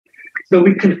So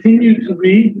we continue to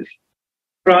read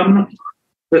from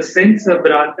the Saints of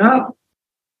Radha,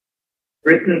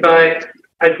 written by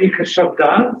Adhika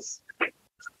Shabdas.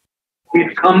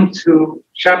 We've come to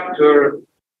chapter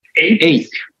 8.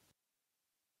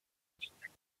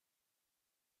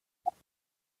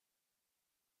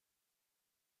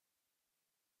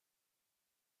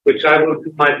 Which I will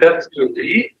do my best to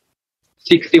read.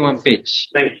 61 page.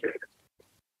 Thank you.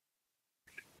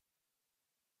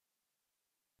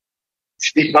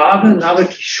 Sripada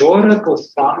Navakisora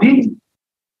Gosvami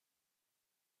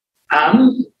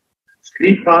and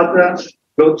Sripada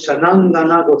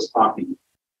Locanananda Gosvami.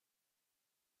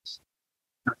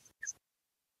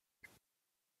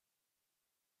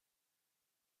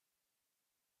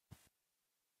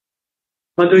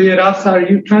 Madhurya Rasa, are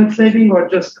you translating or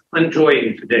just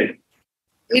enjoying today?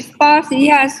 If possible,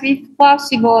 yes, if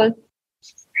possible.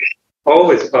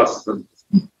 Always possible.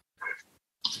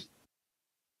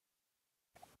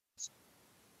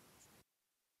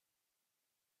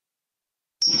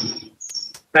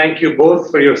 Thank you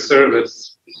both for your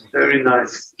service. Very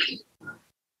nice.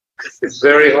 It's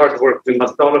very hard work. We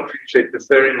must all appreciate this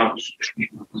very much.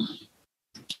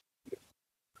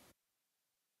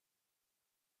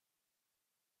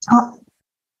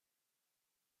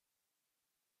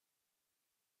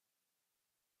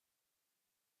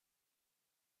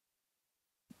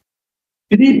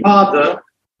 Sripada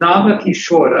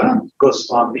Navakisora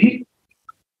Goswami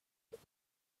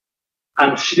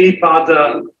and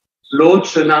Sripada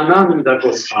Locanananda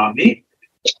Goswami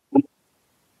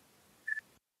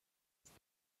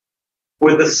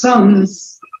were the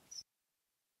sons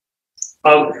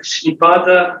of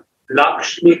Sripada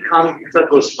Lakshmikanta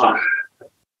Goswami.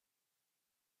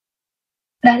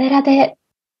 Radha,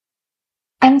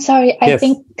 I'm sorry. I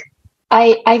think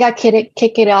I got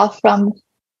kicked off from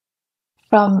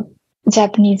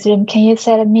Japanese room. Can you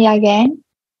say it me again?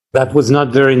 That was not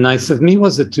very nice of me,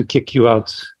 was it, to kick you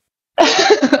out?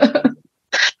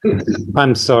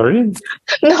 I'm sorry.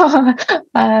 No,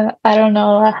 I don't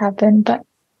know what happened, but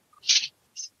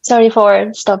sorry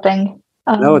for stopping.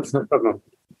 No, it's no problem.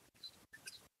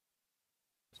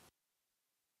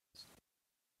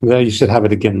 Well, you should have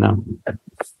it again now.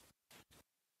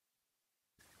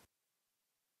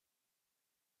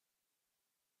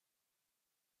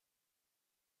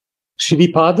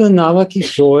 Sripada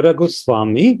Navakisora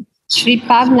Goswami.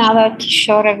 Sripada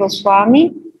Navakisora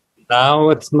Goswami. Now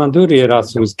it's Madhurya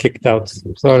Rasa who's kicked out.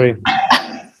 Sorry.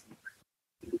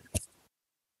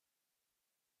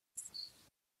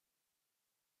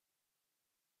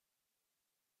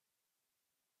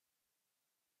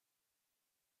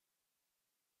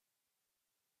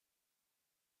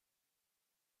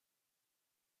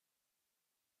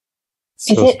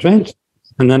 So strange.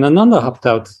 And then Ananda hopped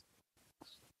out.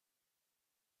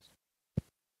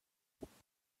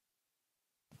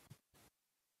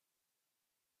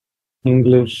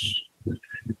 English.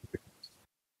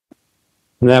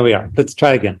 There we are. Let's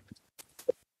try again.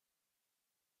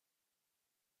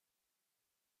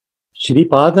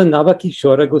 Sripada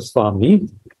Navakisora Goswami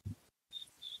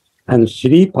and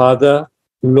Sripada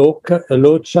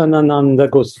Locanananda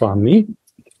Goswami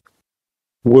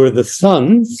were the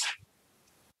sons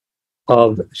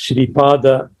of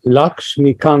Sripada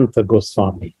Lakshmikanta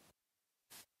Goswami,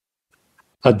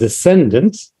 a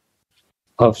descendant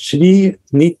of Sri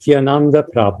Nityananda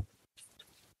Prabhu.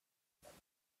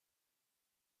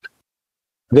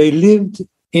 They lived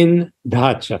in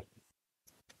Vraja.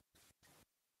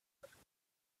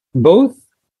 Both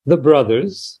the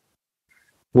brothers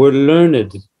were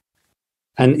learned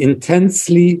and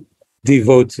intensely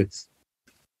devoted.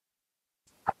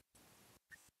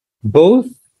 Both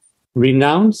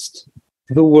renounced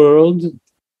the world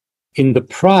in the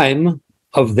prime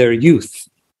of their youth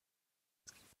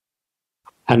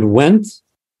and went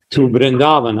to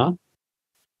Vrindavana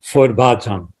for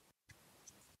bhajan.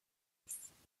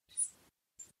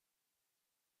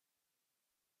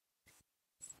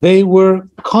 They were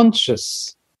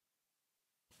conscious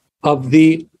of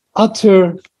the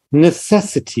utter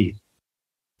necessity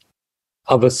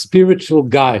of a spiritual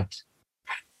guide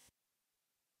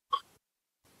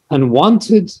and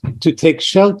wanted to take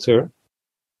shelter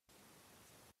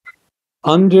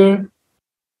under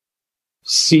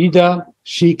Siddha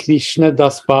Shri Krishna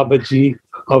Das Babaji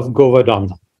of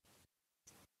Govardhana.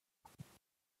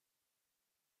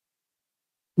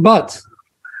 But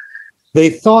they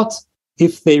thought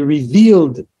if they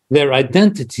revealed their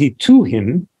identity to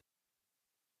him,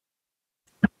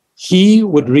 he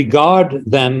would regard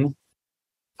them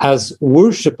as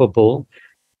worshipable,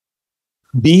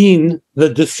 being the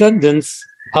descendants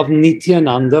of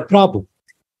Nityananda Prabhu.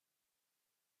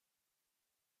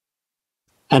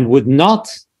 and would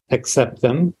not accept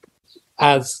them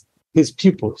as his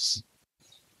pupils.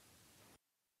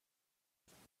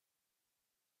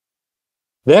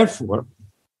 Therefore,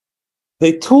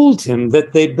 they told him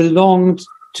that they belonged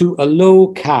to a low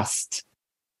caste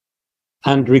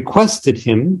and requested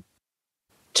him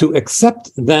to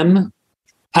accept them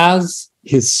as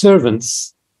his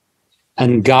servants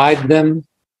and guide them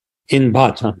in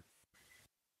bhajan.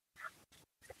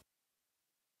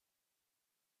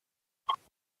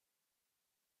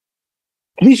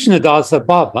 Krishnadasa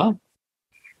Baba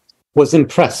was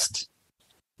impressed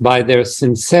by their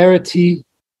sincerity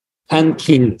and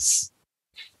keenness.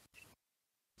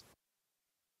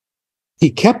 He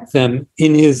kept them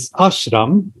in his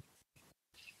ashram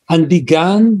and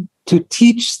began to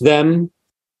teach them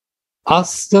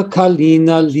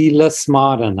Astakalina Lila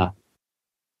Smarana,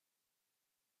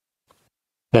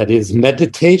 that is,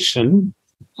 meditation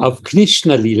of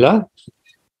Krishna Lila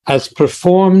as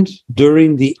performed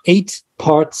during the 8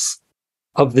 parts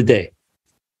of the day.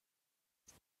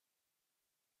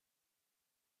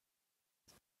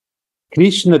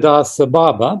 Krishnadasa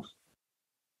Baba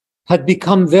had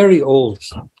become very old.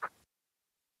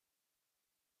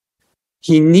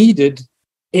 He needed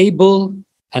able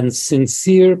and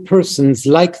sincere persons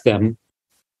like them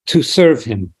to serve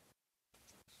him.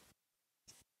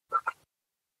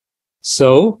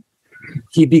 So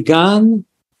he began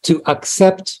to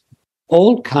accept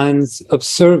all kinds of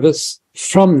service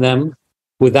from them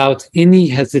without any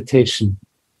hesitation.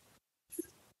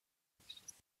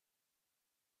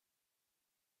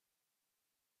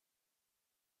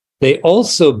 They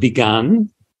also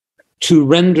began to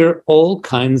render all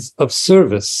kinds of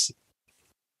service,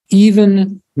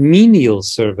 even menial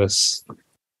service,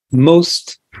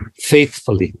 most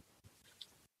faithfully.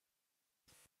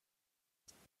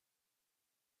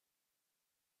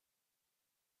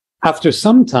 After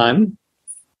some time,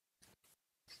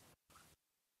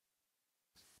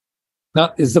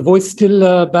 now, is the voice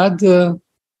still bad?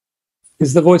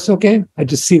 Is the voice okay? I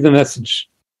just see the message.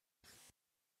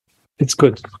 It's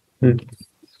good.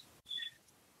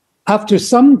 After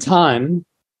some time,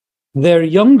 their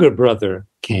younger brother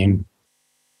came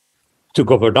to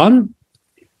Govardhan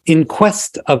in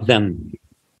quest of them,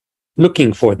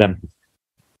 looking for them.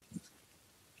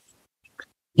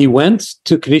 He went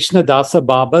to Krishnadasa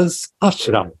Baba's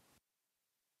ashram.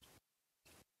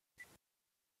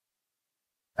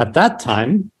 At that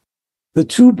time, the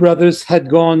 2 brothers had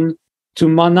gone to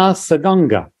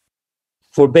Manasaganga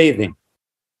for bathing.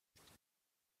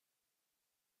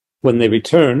 When they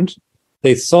returned,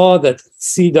 they saw that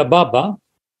Sida Baba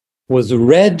was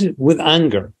red with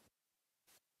anger,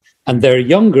 and their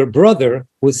younger brother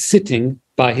was sitting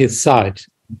by his side.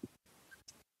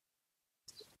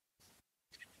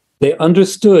 They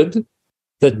understood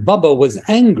that Baba was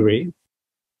angry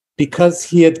because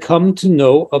he had come to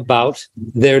know about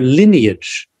their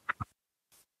lineage.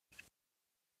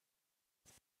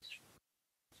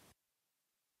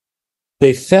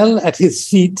 They fell at his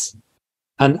feet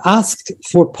and asked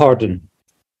for pardon.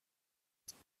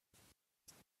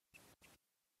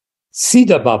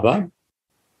 Sida Baba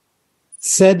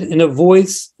said in a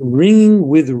voice ringing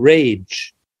with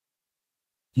rage,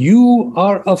 "You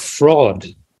are a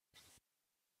fraud.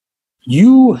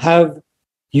 You have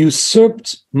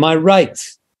usurped my right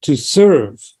to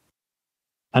serve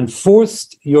and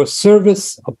forced your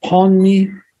service upon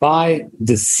me by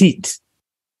deceit."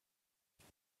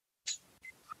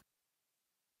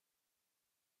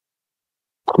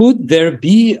 Could there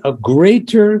be a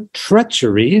greater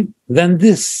treachery than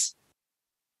this?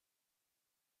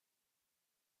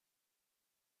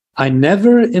 I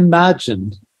never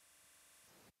imagined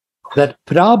that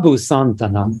Prabhu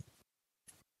Santana,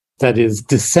 that is,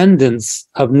 descendants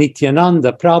of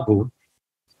Nityananda Prabhu,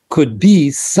 could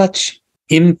be such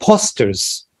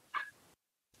impostors.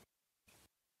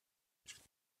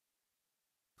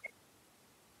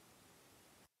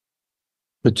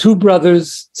 The 2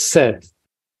 brothers said,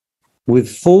 with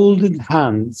folded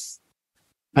hands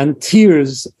and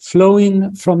tears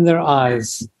flowing from their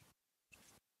eyes,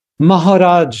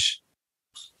 "Maharaj,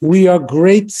 we are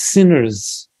great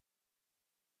sinners.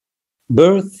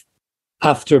 Birth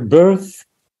after birth,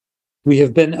 we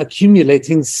have been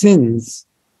accumulating sins.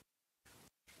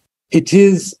 It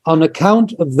is on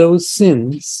account of those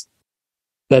sins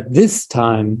that this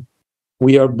time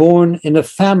we are born in a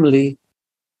family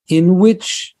in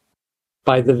which,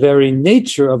 by the very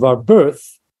nature of our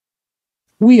birth,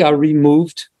 we are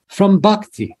removed from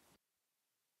bhakti.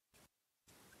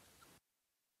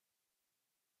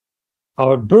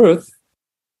 Our birth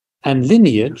and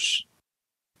lineage,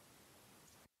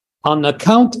 on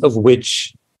account of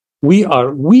which we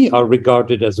are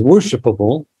regarded as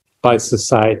worshipable by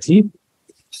society,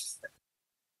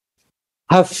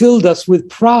 have filled us with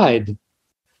pride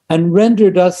and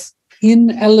rendered us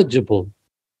ineligible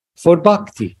for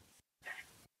bhakti,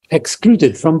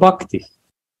 excluded from bhakti.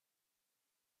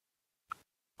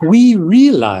 We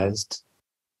realized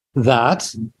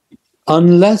that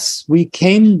unless we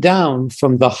came down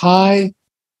from the high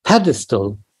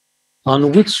pedestal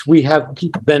on which we have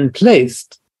been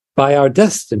placed by our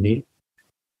destiny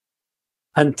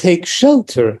and take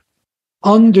shelter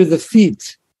under the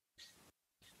feet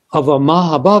of a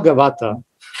Mahabhagavata,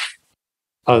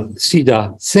 a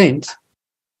Siddha saint,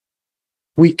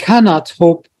 we cannot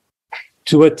hope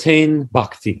to attain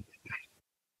bhakti.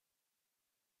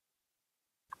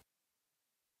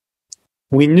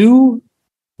 We knew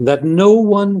that no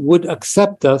one would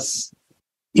accept us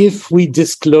if we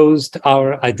disclosed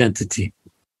our identity.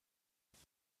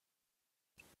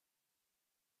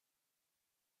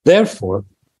 Therefore,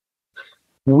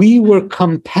 we were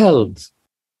compelled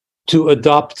to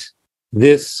adopt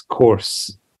this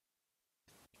course.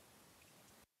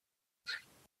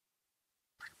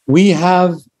 We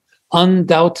have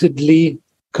undoubtedly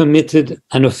committed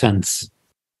an offense.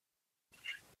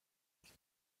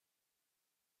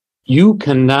 You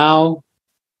can now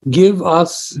give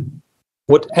us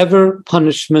whatever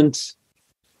punishment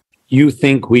you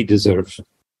think we deserve.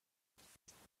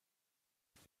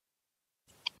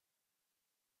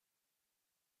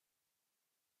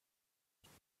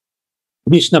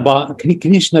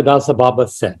 Krishnadasa Baba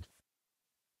said,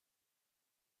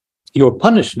 your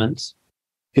punishment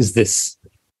is this.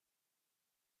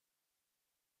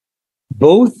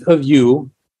 Both of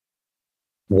you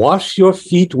wash your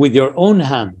feet with your own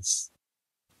hands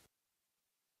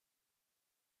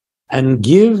and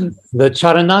give the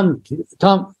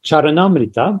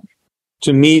charanamrita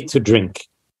to me to drink.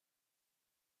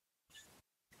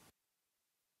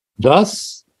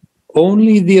 Thus,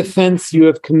 only the offense you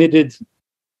have committed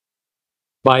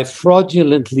by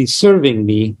fraudulently serving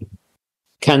me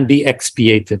can be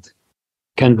expiated,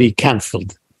 can be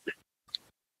cancelled.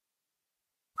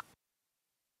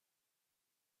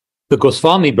 The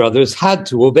Gosvami brothers had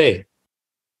to obey,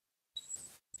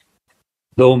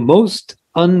 though most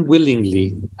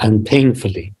unwillingly and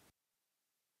painfully,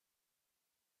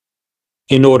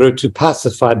 in order to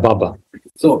pacify Baba.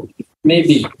 So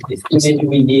maybe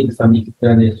we need some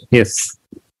explanation. Yes.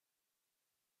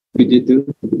 We did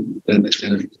do.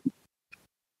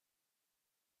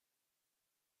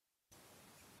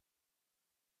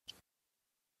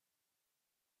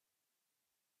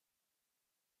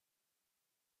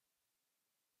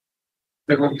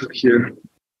 I want to hear.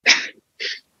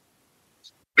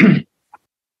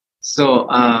 So,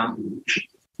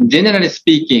 generally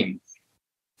speaking,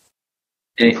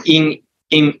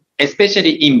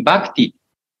 especially in Bhakti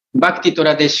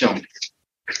tradition,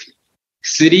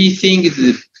 three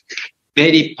things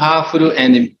very powerful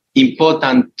and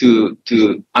important to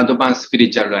advance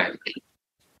spiritual life.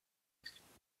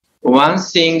 One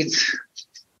thing is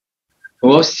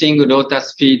washing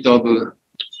lotus feet of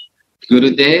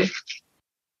Gurudev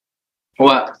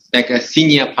or like a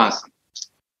senior person.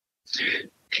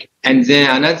 And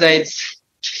then another is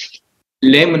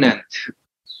remnant,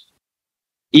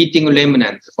 eating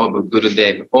remnant of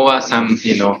Gurudev or some,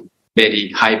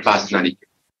 very high personality.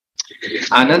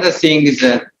 Another thing is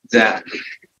the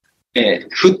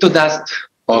foot dust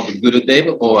of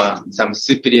Gurudev or some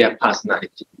superior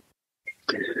personality.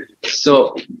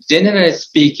 So generally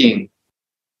speaking,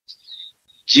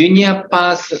 junior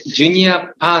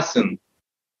person,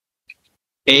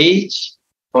 age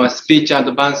or spiritual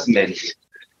advancement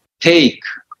take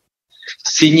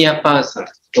senior person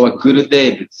or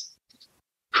Gurudev's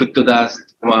foot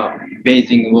dust or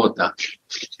bathing water.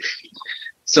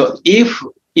 So if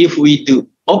we do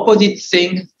opposite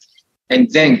thing and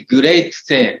then great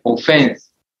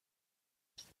offense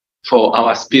for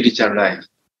our spiritual life.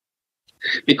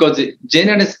 Because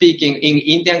generally speaking, in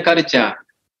Indian culture,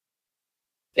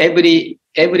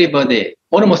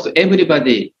 almost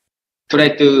everybody try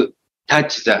to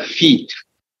touch the feet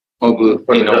of,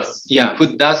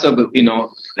 foot dust of,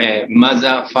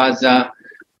 mother, father,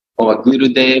 or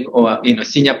Gurudev, or,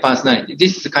 senior personality.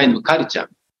 This is kind of culture.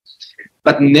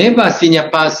 But never senior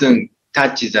person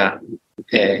touches a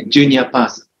junior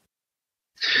person.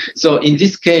 So in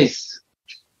this case,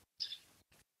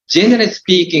 generally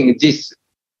speaking, this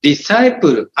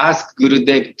disciple asked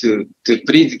Gurudev to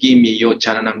please give me your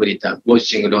charanamrita,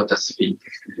 washing lotus feet.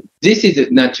 This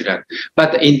is natural.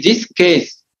 But in this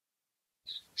case,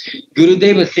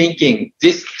 Gurudev thinking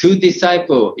this two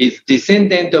disciple is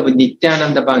descendant of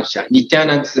Nityananda Vansha,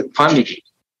 Nityananda's family.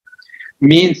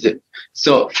 means,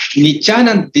 so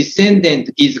Nityananda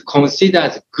descendant is considered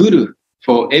as guru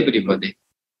for everybody.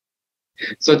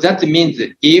 So that means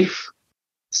if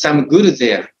some guru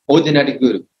there, ordinary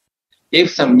guru,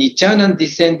 if some Nityananda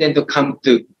descendant come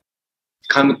to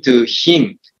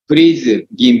him, please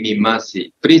give me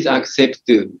mercy. Please accept,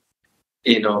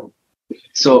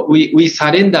 so we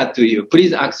surrender to you.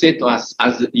 Please accept us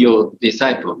as your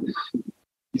disciple.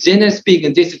 Generally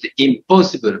speaking, this is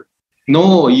impossible.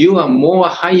 No, you are more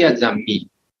higher than me.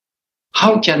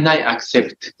 How can I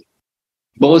accept?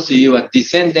 Both you are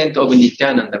descendant of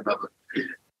Nityananda Baba.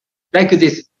 Like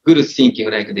this, Guru thinking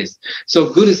like this.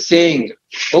 So Guru saying,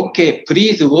 okay,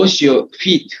 please wash your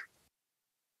feet.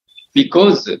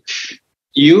 Because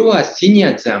you are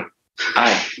senior than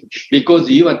I. Because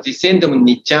you are descendant of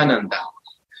Nityananda.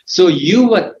 So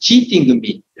you are cheating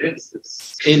me.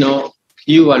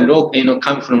 You are low,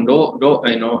 come from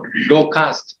low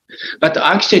caste. But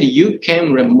actually you came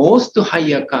from the most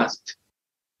higher caste.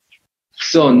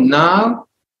 So now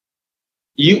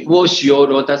you wash your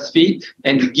lotus feet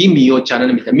and give me your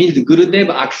charanamrita. Means Gurudev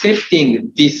accepting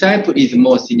disciple is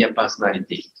more senior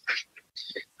personality.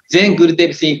 Then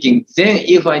Gurudev thinking, then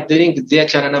if I drink their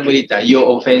charanamrita,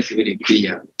 your offense will be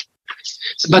clear.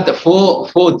 But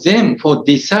for them, for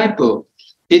disciple,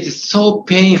 it's so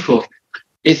painful.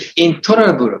 It's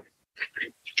intolerable.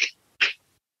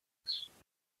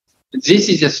 This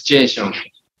is the situation.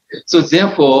 So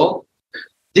therefore,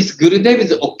 this Gurudev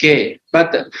is okay,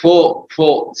 but for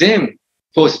them,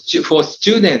 for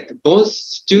students, both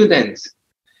students,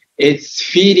 it's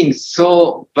feeling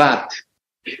so bad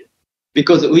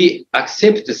because we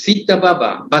accept Siddha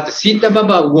Baba, but Siddha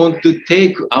Baba want to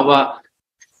take our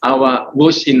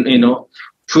washing,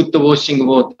 foot washing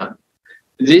water.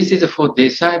 This is for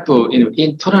disciple,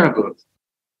 intolerable.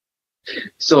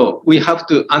 So we have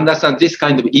to understand this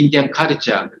kind of Indian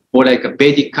culture or like a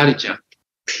Vedic culture.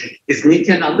 Is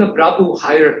Nityananda Prabhu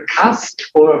higher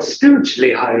caste or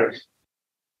spiritually higher?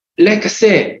 Like I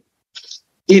say,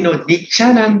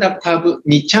 Nityananda Prabhu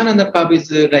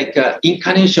is like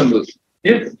incarnation.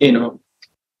 Yes.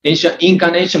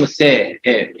 Incarnation say,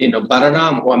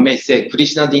 Balaram or may say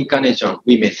Krishna's incarnation,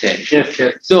 we may say. Yes,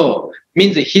 yes. So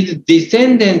means his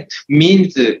descendant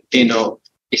means,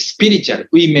 spiritual.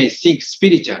 We may think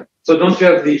spiritual. So don't you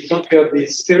have the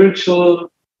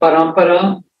spiritual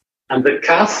parampara and the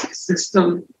caste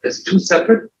system as two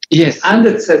separate? Yes. And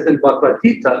it says in Bhagavad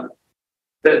Gita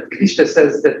that Krishna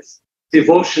says that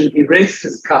devotion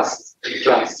erases caste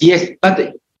class. Yes,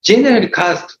 but general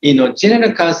caste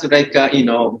like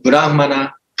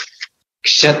Brahmana,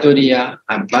 Kshatriya,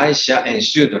 and Vaishya and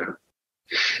Shudra.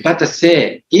 But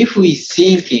say if we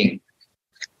thinking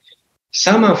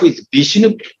someone who is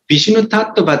Vishnu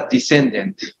Tattva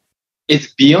descendant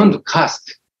is beyond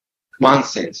caste, one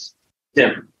sense.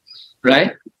 Yeah.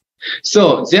 Right?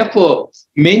 So therefore,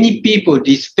 many people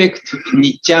respect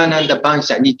Nityananda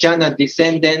Vansha, Nityananda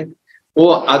descendant,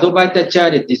 or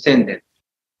Advaitacharya descendant.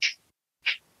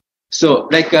 So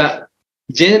like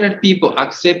general people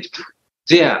accept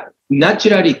their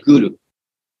naturally guru.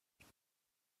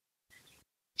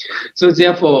 So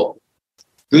therefore,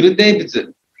 Gurudev's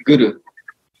guru,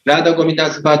 Radha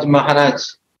Govindas Bhatt Maharaj,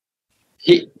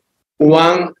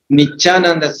 one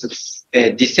Nityananda's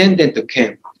descendant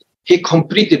came. He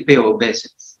completed pay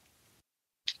obeisance.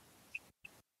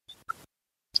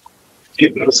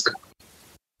 He asked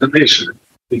the nation,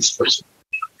 this person.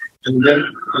 And then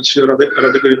actually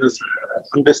Radha Govindas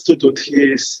understood what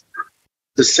he is,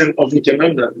 the son of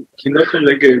Nityananda. He not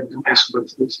only gave the nation,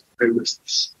 but also gave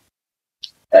this.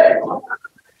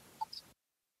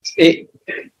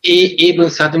 Even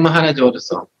Sadhu Maharaj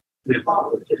also.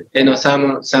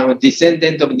 Some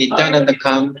descendant of Nityananda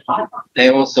come,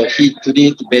 and also he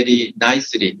treat very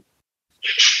nicely.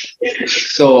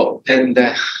 So and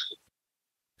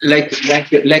like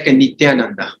a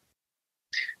Nityananda.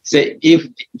 So if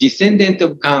descendant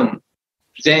of come,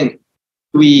 then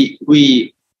we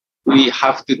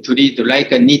have to treat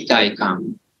like a Nitai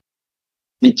come,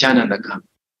 Nityananda come.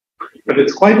 But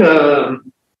it's quite a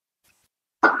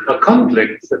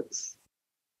conflict that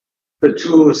the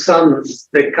two sons,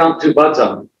 they can't do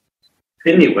bhajan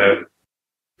anywhere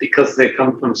because they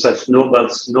come from such noble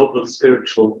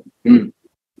spiritual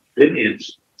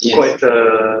lineage. Yes. Quite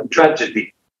a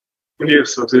tragedy.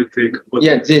 Yes, so they take what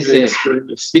they say,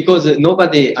 because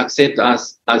nobody accepts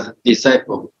us as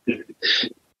disciple.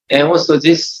 And also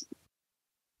this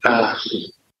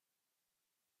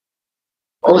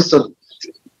also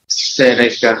say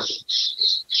like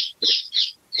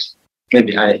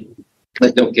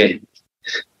but okay.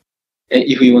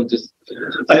 If you want to,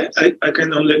 I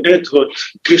can only add what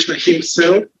Krishna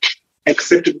himself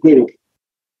accepted Guru.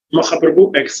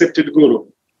 Mahaprabhu accepted Guru.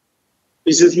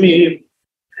 This is me.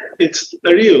 It's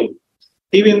real.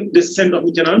 Even the saint of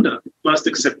Nityananda must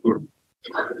accept Guru.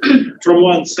 From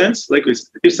one sense, like this.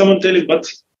 If someone telling, but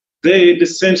they the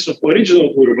sense of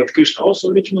original Guru, but Krishna also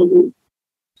original Guru.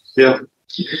 Yeah.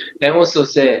 They also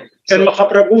say, And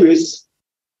Mahaprabhu is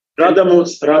Radha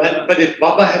most Radha. But if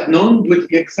Baba had known, would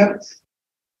he accept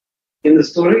in the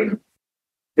story?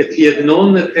 If he had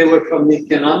known that they were from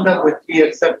Nityananda, would he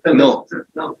accept them? No.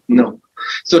 No.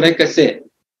 So like I say,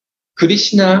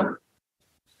 Krishna,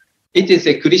 it is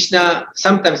a Krishna,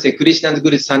 sometimes a Krishna's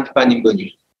Guru Santipani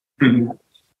Muni.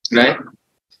 Right?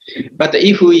 But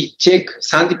if we check,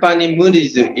 Santipani Muni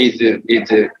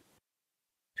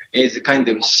is kind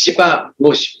of Shiva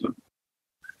worship.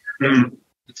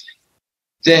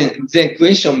 Then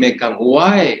question may come,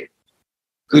 why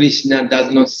Krishna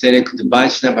does not select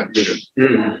Vaishnava Guru?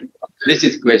 This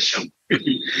is question.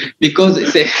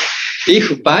 Because say, if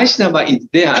Vaishnava is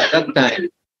there at that time,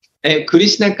 and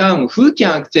Krishna comes, who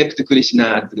can accept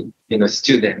Krishna as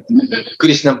student?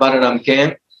 Krishna Balaram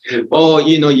came, oh,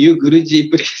 you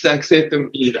Guruji, please accept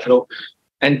me.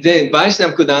 And then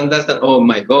Vaishnava could understand, oh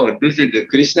my God, this is the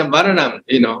Krishna Balaram,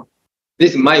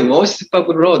 this is my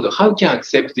worshipful Lord. How can I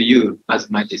accept you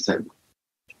as my disciple?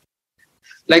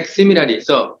 Like similarly,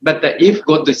 but if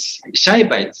go to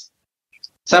Shaivites,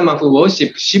 someone who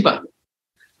worship Shiva,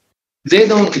 they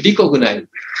don't recognize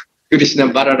Krishna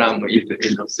Balaram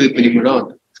is Supreme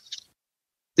Lord.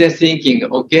 They're thinking,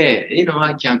 okay,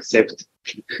 I can accept.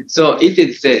 So it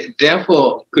is said,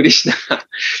 therefore, Krishna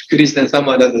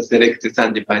someone doesn't select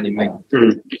Sandipani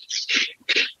Muni.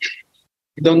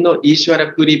 You don't know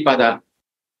Ishwara Puripada.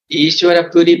 Ishwara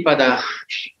Puripada,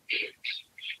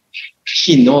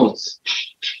 he knows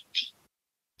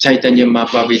Chaitanya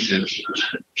Mahaprabhu is,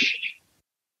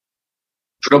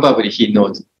 probably he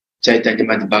knows Chaitanya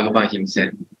Bhagavan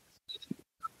himself.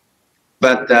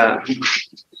 But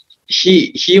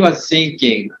he was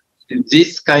thinking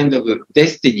this kind of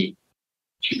destiny,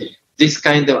 this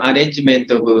kind of arrangement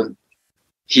of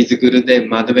his Gurudev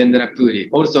Madhavendra Puri.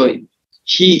 Also,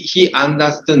 he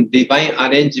understood divine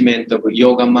arrangement of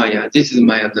Yoga Maya. This is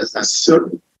my understanding.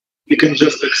 So you can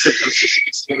just accept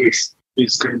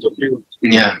this kind of view.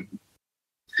 Yeah.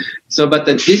 So, but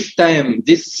this time,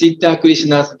 this Sita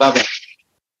Krishna's Baba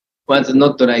was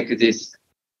not like this.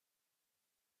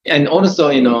 And also,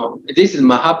 this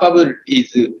Mahaprabhu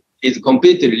is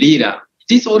completely Leela.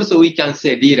 This also we can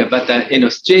say Leela, but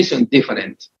situation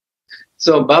different.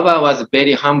 So Baba was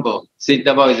very humble.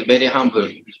 Sita Baba is very humble.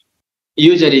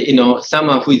 Usually,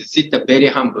 someone who is Sita very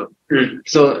humble.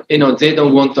 So, they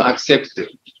don't want to accept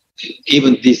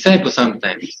even disciple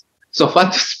sometimes. So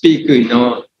what to speak,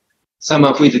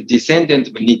 someone who is a descendant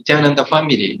of Nityananda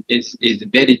family is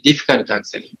very difficult to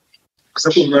accept.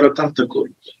 Example, Narottam Thakur.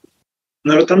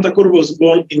 Narottam Thakur was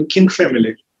born in king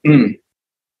family.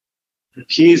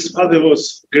 His father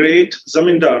was great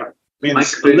zamindar,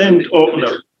 means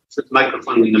landowner.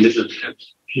 Microphone in the middle.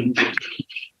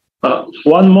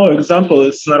 One more example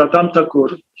is Narottam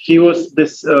Thakur. He was the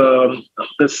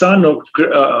son of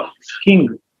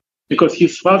king, because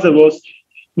his father was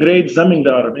great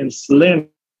zamindar, means land.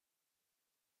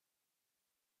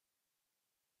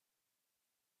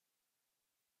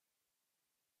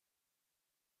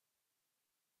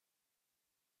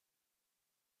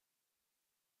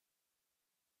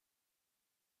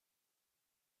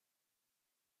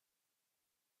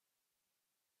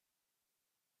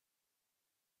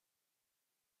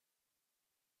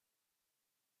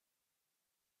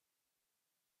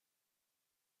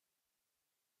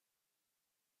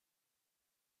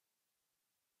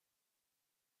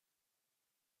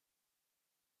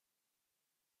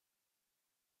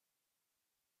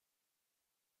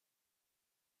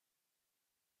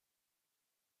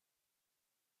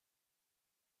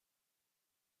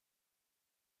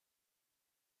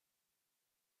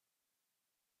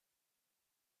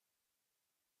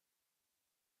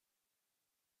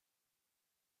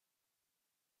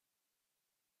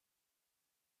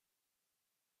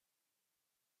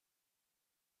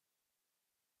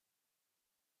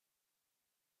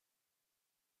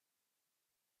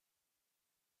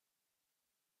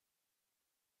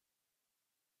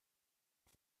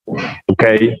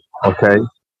 Okay.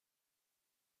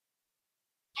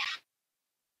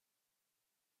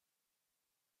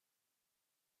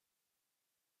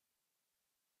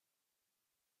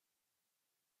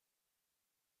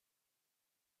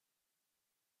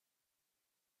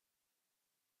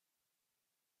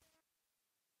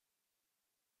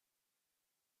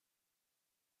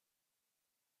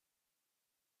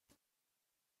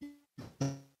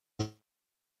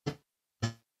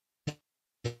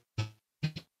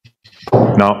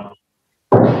 No.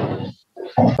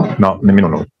 No, nemmeno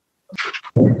noi.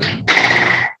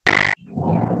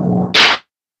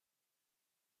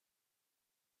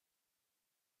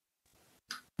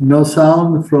 No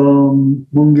sound from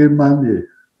Mungir Mandi.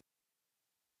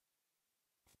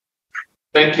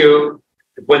 Thank you.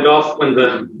 It went off when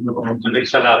they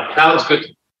shut out. Now it's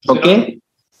good. Okay?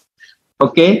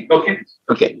 Okay? Okay.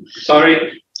 Okay.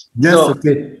 Sorry. Yes, So-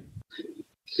 okay.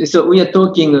 So we are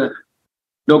talking,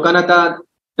 Locanananda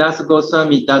Das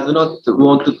Goswami does not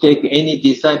want to take any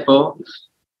disciple,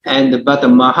 but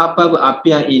Mahaprabhu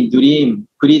appear in dream,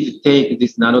 please take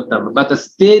this Narottama. But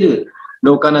still,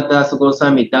 Locanananda Das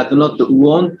Goswami does not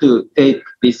want to take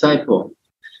disciple.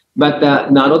 But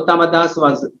Narottama Das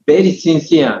was very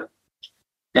sincere,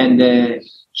 and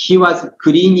he was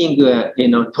cleaning,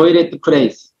 toilet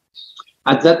place.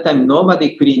 At that time,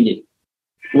 nobody cleaned it.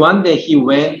 One day he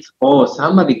went, oh,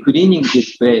 somebody cleaning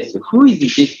this place. Who is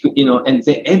this? And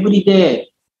they every day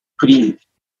clean.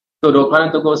 So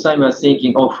Locanananda Goswami was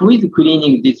thinking, oh, who is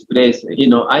cleaning this place?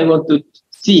 I want to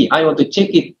see, I want to check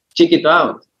it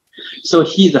out. So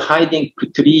he's hiding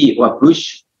tree or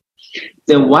bush,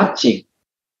 then watching.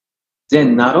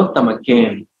 Then Narottama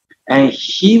came, and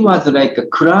he was like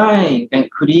crying and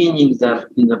cleaning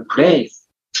the place.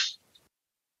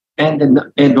 And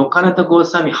Locanananda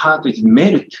Goswami heart is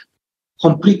melt,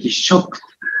 completely shocked.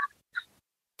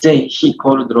 Then he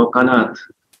called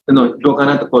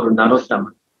Locanananda called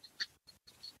Narottama.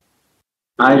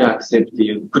 I accept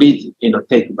you. Please,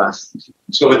 take bus.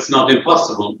 So it's not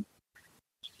impossible.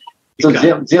 So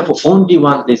therefore, only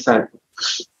one disciple.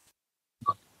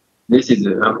 This is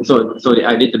sorry,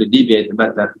 I little deviate,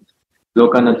 but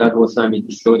Locanananda Goswami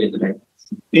story like.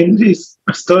 In this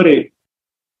story,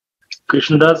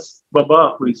 Krishnadas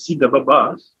Baba, who is Siddha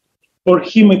Baba, for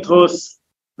him it was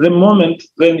the moment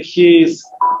when he is,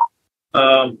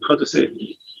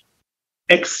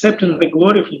 accepting the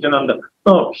glory of Nityananda.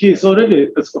 No, he is already,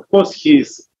 of course, he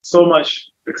is so much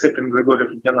accepting the glory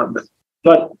of Nityananda.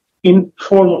 But in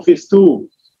form of his two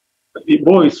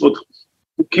boys who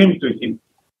came to him,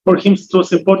 for him it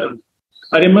was important.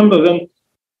 I remember when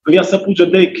Vyasa Puja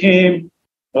Day came,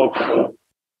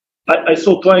 I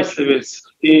saw twice this.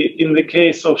 In the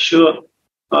case of Srila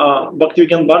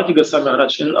Bhaktivedanta Bharati Goswami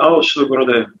Maharaj and our Srila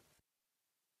Gurudev.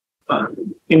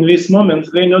 In this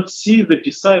moment, they not see the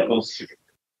disciples.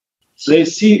 They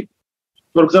see,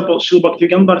 for example, Srila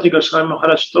Bhaktivedanta Bharati Goswami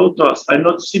Maharaj told to us, I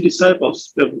not see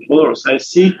disciples, the followers, I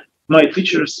see my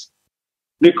teachers.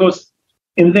 Because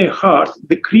in their heart,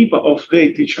 the kripa of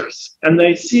their teachers. And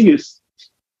I see this,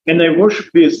 and I worship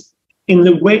this in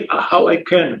the way how I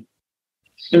can.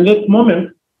 In that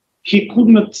moment, he could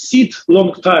not sit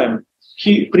long time.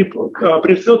 He preferred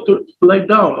to lie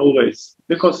down always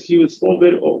because he was all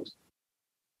very old.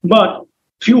 But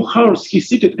few hours he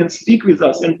seated and speak with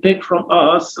us and take from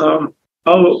us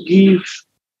our gifts,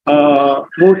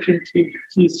 washing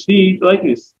his feet like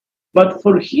this. But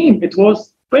for him, it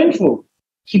was painful.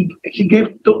 He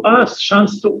gave to us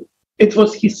chance to. It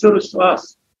was his service to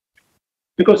us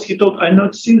because he thought, I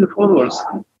not see the followers.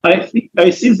 I see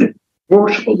the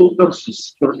worshipable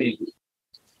persons for me.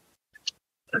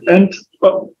 And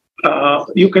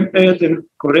you can add and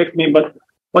correct me, but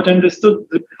what I understood,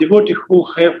 the devotee who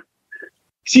have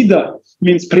Siddha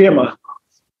means prema,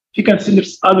 he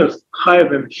considers others higher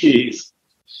than he is.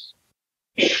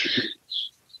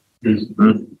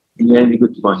 Mm-hmm. Very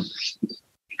good point.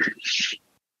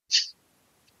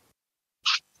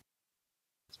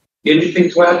 Anything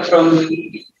to add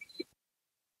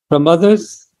from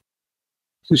others?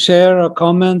 To share a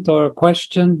comment or a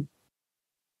question?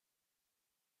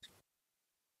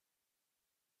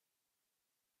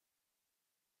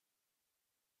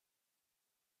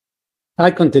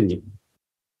 I continue.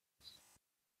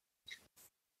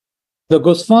 The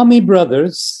Goswami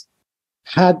brothers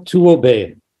had to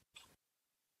obey,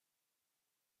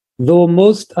 though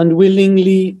most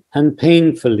unwillingly and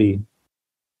painfully,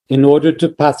 in order to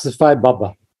pacify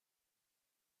Baba.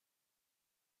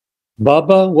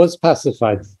 Baba was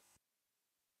pacified.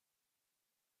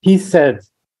 He said,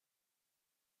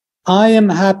 I am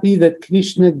happy that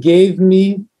Krishna gave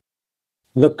me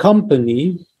the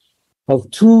company of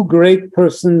two great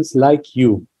persons like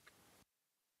you.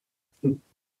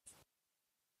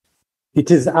 It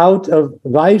is out of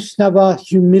Vaishnava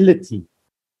humility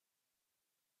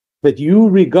that you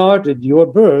regarded your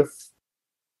birth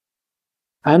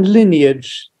and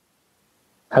lineage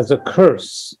as a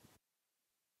curse.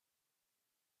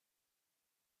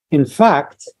 In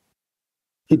fact,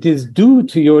 it is due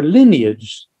to your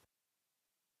lineage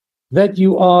that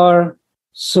you are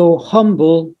so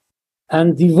humble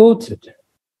and devoted.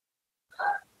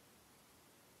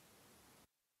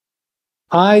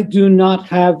 I do not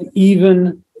have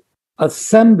even a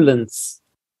semblance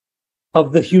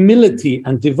of the humility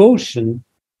and devotion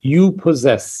you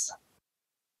possess.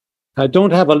 I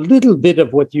don't have a little bit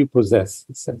of what you possess,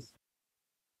 it says.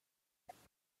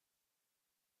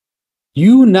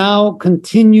 You now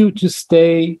continue to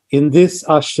stay in this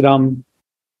ashram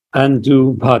and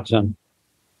do bhajan.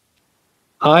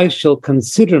 I shall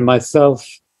consider myself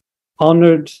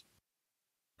honored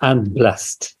and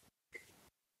blessed.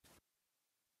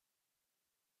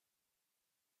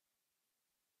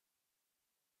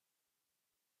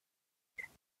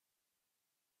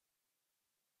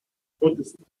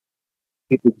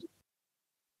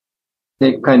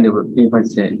 They kind of, if I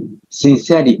say,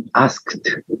 sincerely asked.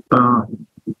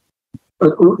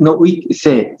 No, we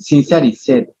say, sincerely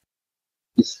said.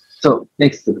 So,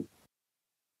 next.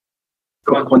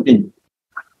 Continue.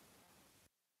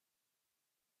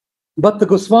 But the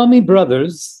Goswami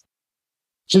brothers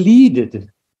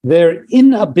pleaded their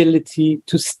inability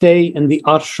to stay in the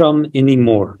ashram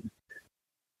anymore.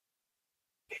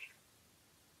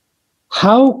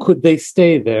 How could they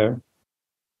stay there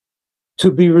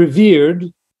to be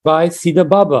revered by Siddha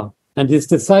Baba and his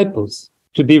disciples,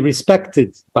 to be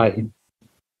respected by him,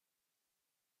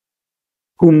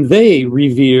 whom they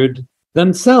revered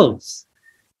themselves?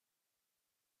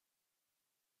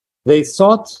 They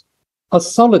sought a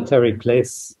solitary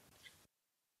place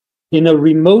in a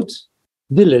remote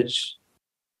village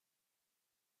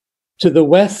to the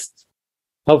west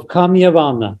of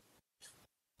Kamyavana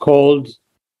called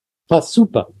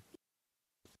Pasupa,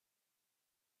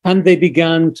 and they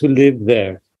began to live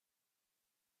there.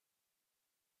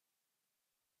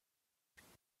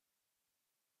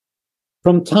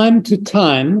 From time to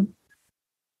time,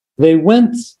 they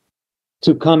went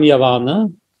to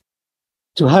Kamyavana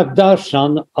to have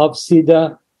darshan of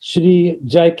Siddha Sri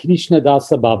Jai Krishna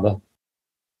Dasa Baba.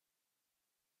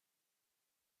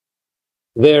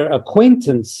 Their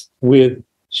acquaintance with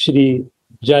Sri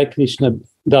Jai Krishna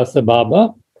Dasa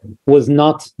Baba was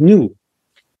not new.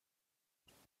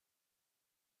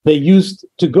 They used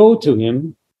to go to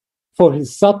him for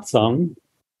his satsang,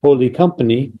 holy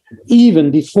company, even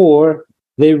before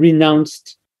they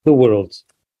renounced the world.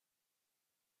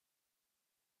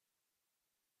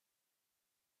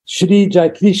 Sri Jai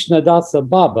Krishna Dasa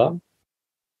Baba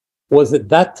was at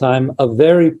that time a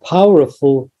very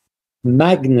powerful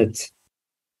magnet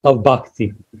of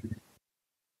bhakti,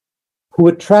 who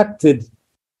attracted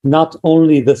not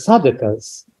only the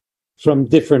sadhakas from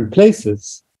different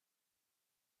places,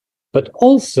 but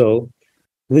also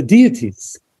the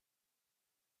deities.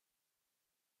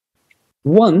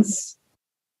 Once,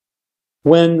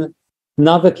 when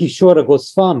Navakisora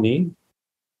Gosvami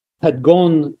had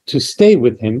gone to stay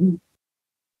with him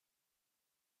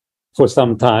for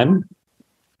some time,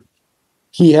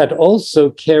 he had also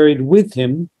carried with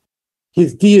him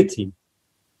his deity,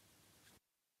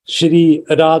 Shri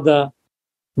Radha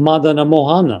Madana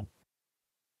Mohana.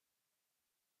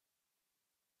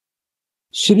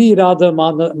 Shri Radha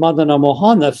Madana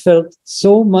Mohana felt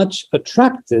so much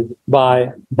attracted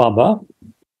by Baba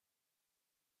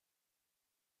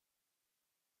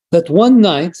that one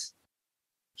night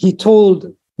he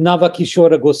told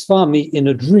Navakisora Goswami in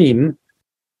a dream,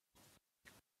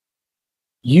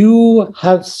 "You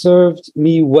have served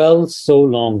me well so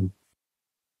long.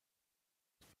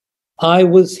 I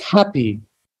was happy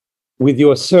with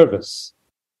your service.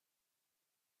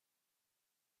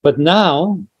 But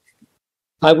now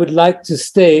I would like to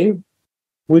stay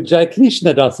with Jai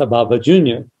Krishna Dasa Baba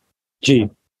Jr. Ji,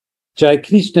 Jai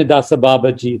Krishna Dasa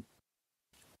Baba Ji,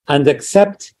 and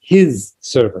accept his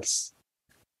service.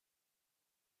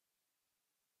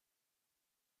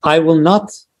 I will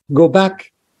not go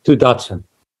back to Dasyam."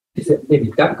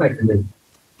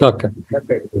 Dhaka.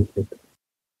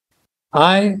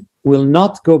 I will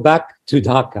not go back to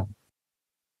Dhaka.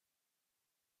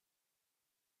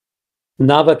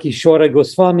 Navakisora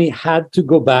Goswami had to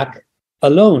go back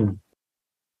alone.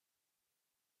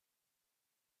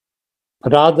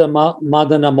 Radha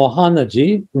Madana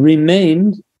Mohanaji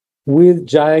remained with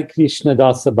Jai Krishna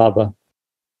Dasa Baba.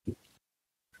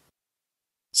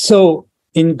 So,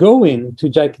 in going to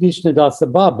Jai Krishna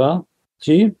Dasa Baba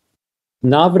Ji,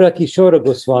 Navakisora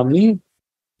Goswami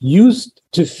used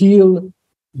to feel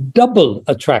double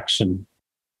attraction.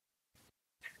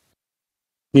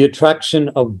 The attraction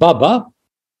of Baba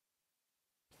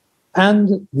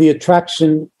and the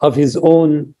attraction of his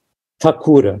own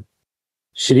Thakura,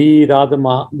 Shri Radha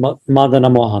Madana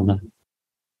Mohana.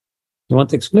 You want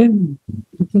to explain?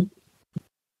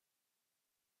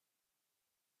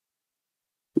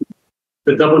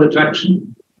 The double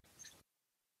attraction?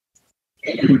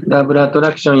 Double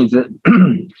attraction is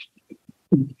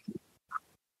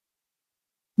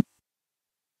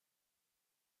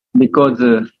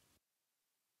because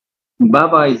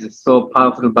Baba is so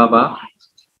powerful, Baba.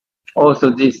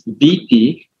 Also, this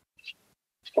deity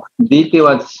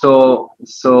was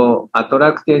so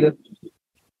attracted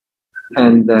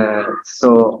and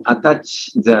so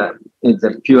attached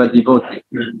the pure devotee.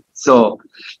 So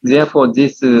therefore,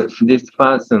 this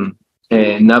person,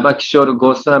 Navakisora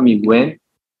Goswami, when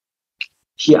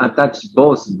he attached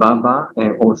both Baba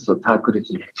and also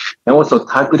Thakurji, and also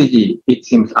Thakurji, it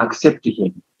seems, accept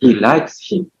him. He likes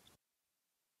him,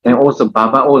 and also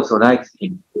Baba also likes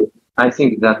him. I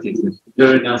think that is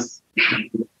very nice.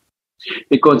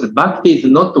 Because bhakti is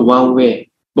not one way,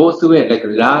 both way, like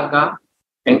raga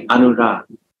and anuraga.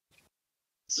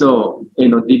 So,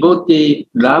 devotee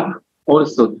love,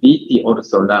 also deity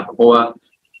also love, or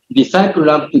disciple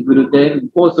love to Gurudev,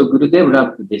 also Gurudev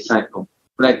love to disciple.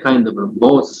 Like kind of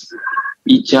both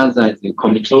each other is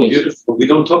communication. So beautiful. We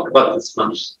don't talk about this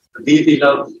much. Deity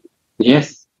love.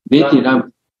 Yes, deity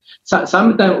love.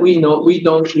 Sometimes we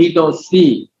don't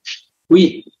see.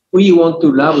 We want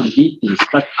to love deities,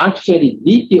 but actually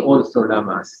deity also love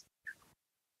us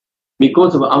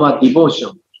because of our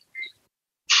devotion.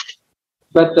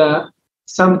 But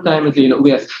sometimes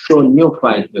we are so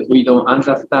neophyte, we don't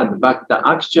understand. But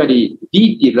actually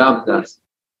deity loves us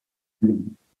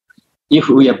if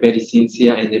we are very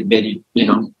sincere and very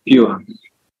pure.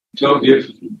 So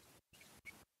beautiful.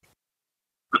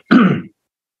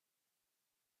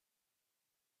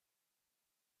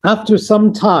 After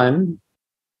some time,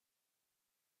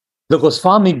 the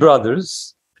Gosvami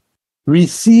brothers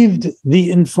received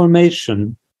the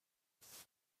information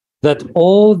that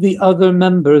all the other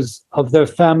members of their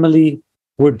family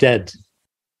were dead.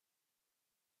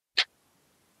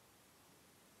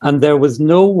 And there was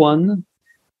no one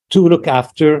to look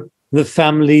after the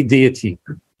family deity.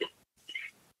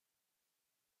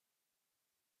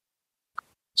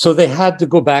 So they had to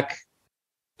go back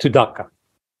to Dhaka.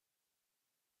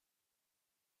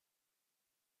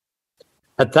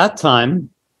 At that time,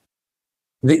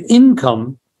 the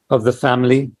income of the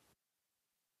family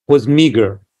was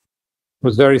meager,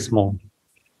 was very small.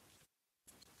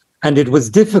 And it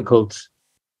was difficult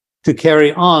to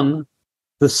carry on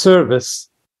the service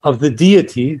of the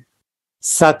deity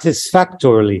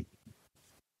satisfactorily.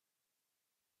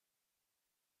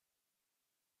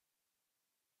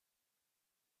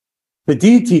 The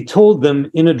deity told them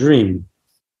in a dream,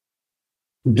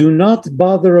 "Do not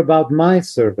bother about my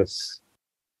service.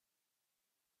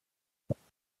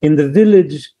 In the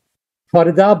village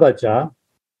Fardabaja,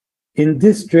 in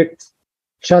district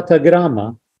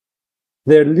Chattagrama,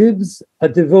 there lives a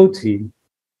devotee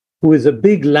who is a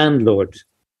big landlord.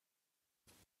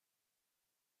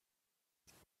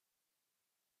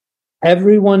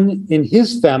 Everyone in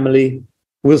his family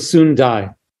will soon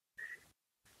die.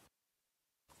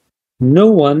 No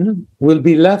one will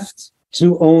be left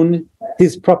to own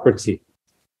his property.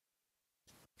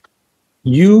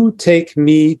 You take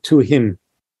me to him.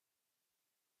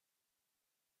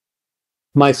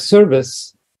 My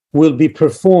service will be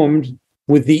performed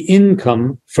with the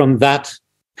income from that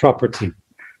property."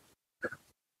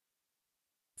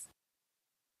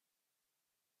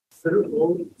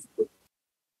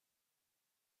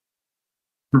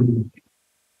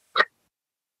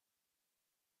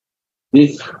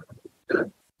 This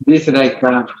like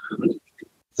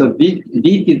so this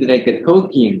is like a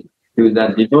talking to the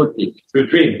devotee.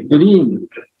 Dream.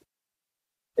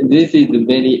 This is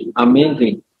very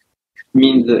amazing.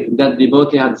 Means that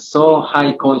devotee has so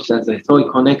high consciousness,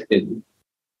 so connected,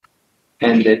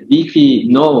 and the deity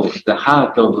knows the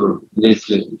heart of this.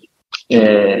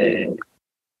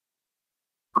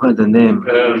 What's the name?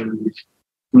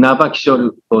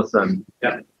 Navakisora Goswami.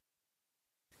 Yeah.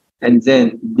 And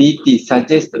then deity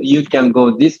suggests you can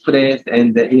go this place,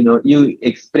 and you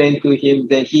explain to him,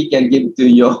 then he can give to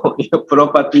your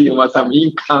property or some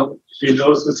income. He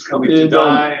knows it's coming to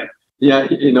die. Yeah,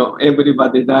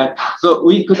 everybody die. So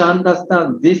we could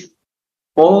understand this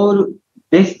all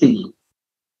destiny.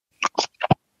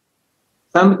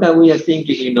 Sometimes we are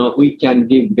thinking, we can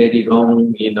live very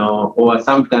long, or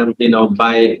sometimes,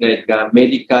 by like a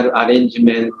medical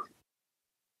arrangement,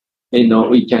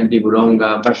 we can live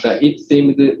longer. But it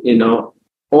seems,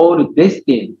 all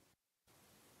destiny,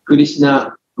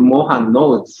 Krishna Mohan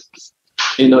knows.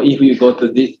 If you go to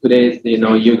this place,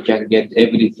 you can get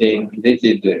everything. This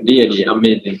is really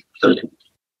amazing.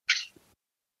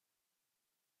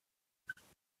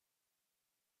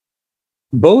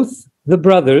 Both the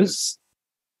brothers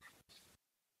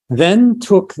then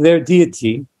took their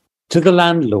deity to the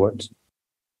landlord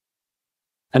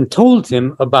and told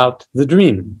him about the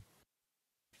dream.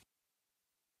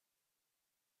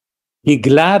 He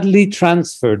gladly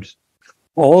transferred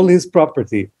all his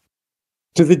property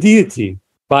to the deity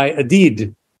by a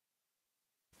deed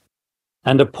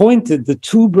and appointed the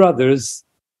two brothers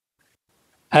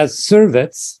as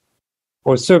servants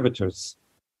or servitors.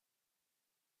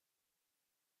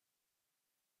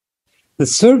 The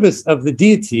service of the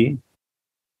deity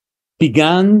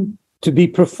began to be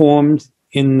performed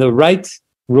in the right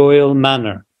royal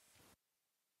manner.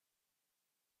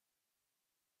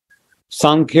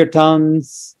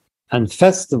 Sankirtans and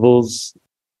festivals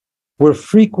were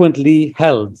frequently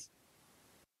held,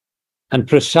 and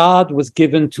prasad was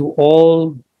given to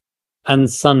all and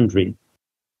sundry,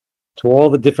 to all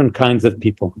the different kinds of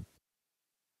people.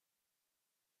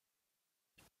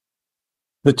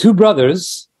 The two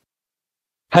brothers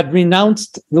had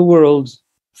renounced the world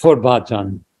for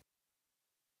bhajan,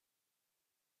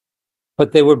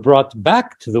 but they were brought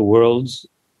back to the world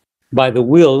by the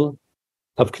will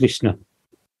of Krishna.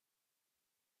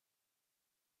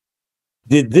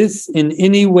 Did this in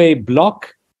any way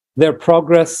block their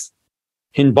progress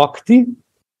in bhakti?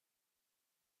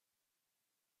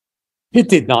 It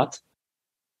did not.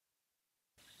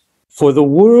 For the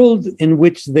world in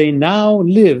which they now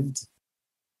lived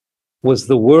was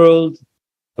the world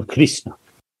of Krishna.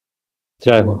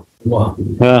 Wow. Wow.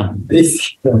 Yeah. This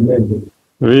is amazing.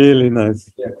 Really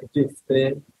nice. Yeah, could you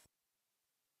explain?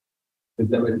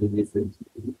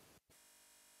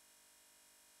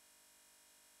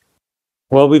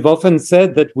 Well, we've often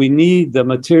said that we need the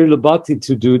material bhakti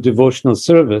to do devotional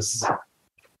service.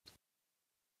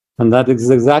 And that is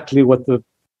exactly what the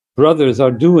brothers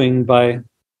are doing by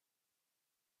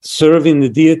serving the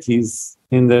deities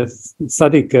in the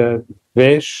sadhika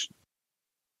vesh.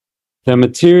 Their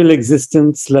material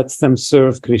existence lets them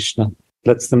serve Krishna,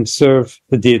 lets them serve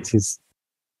the deities.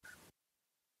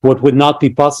 What would not be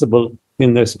possible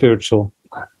in their spiritual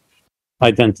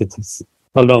identities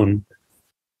alone.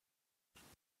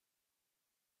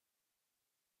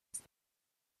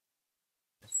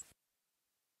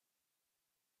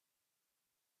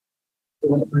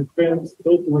 One of my friends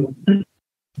told me,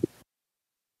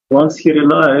 once he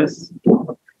realized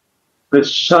the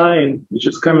shine which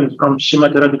is coming from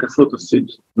Srimati Radhika's lotus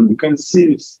feet, you can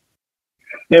see it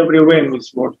everywhere in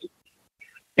this world.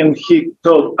 And he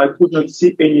told, I could not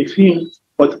see anything,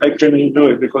 but I can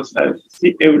enjoy because I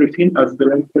see everything as the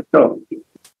Lord herself.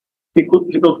 He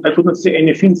told, I could not see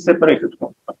anything separated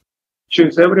from her. She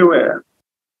is everywhere.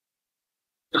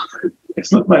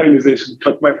 It's not my realization,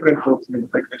 but my friend told me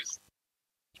like this.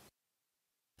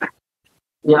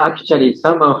 Yeah, actually,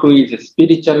 someone who is a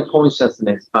spiritual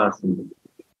consciousness person,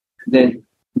 then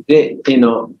they,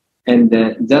 and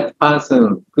that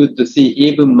person could see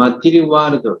even material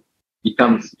world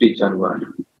become spiritual world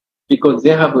because they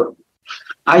have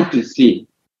eye to see.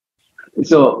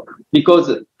 So, because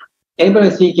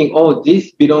everyone thinking, oh,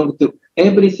 this belongs to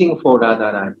everything for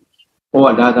Radharani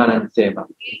or Radharani Seva.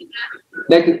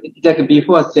 Like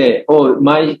before say, oh,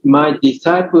 my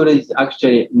disciple is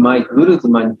actually my Guru's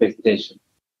manifestation.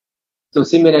 So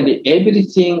similarly,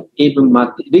 everything even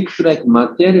looks like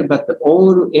material, but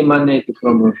all emanate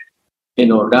from,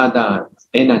 Radha's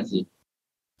energy.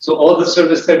 So all the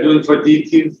service they're doing for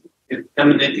deities is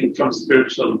emanating from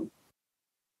spiritual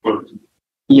world.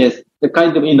 Yes, the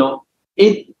kind of,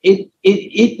 it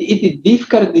is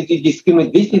difficult to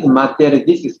discriminate. This is material,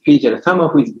 this is spiritual. Someone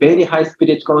who is very high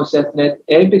spiritual consciousness,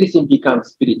 everything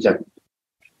becomes spiritual.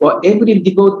 Or every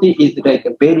devotee is like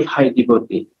a very high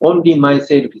devotee. Only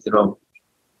myself is wrong.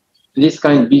 This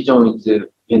kind of vision is, it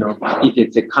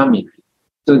is coming.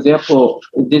 So therefore,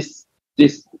 this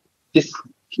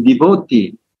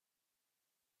devotee,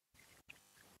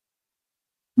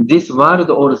 this world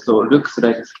also looks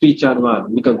like a spiritual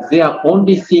world because they are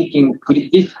only thinking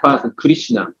this person,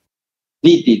 Krishna,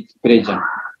 deity's pleasure.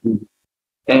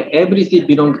 And everything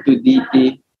belongs to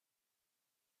deity.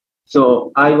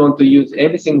 So I want to use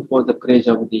everything for the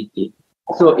pleasure of deity.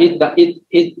 So it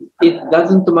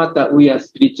doesn't matter we are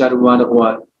spiritual world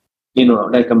or,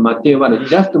 like a material world,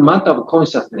 just a matter of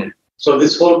consciousness. So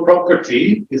this whole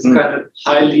property is kind of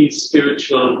highly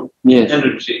spiritual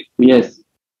energy. Yes.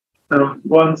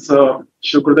 Once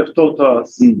Shukradev told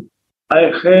us,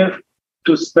 I have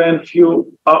to spend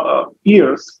few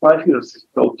years, 5 years,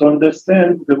 to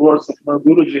understand the words of my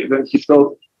Guruji when he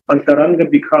told Antaranga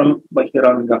become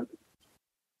Bahiranga.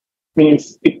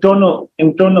 Means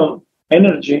internal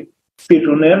energy,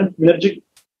 spiritual energy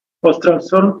was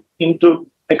transformed into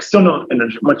external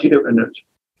energy, material energy.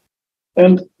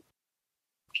 And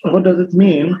what does it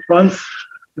mean? Once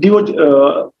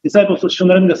disciples of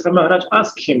Shunarinda Maharaj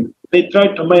asked him, they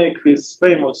tried to make this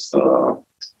famous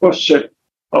posture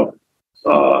of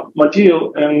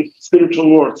material and spiritual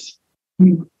worlds.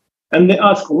 And they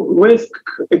asked, where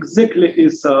exactly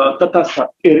is Tatastha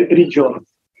region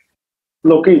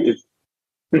located?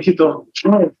 And he told,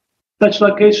 no, such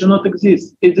location not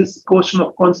exists. It is question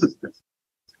of consciousness.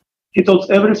 He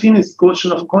told, everything is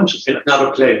question of consciousness. It's not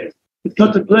a place. It's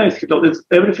not a place. He told,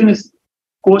 everything is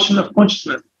question of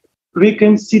consciousness. We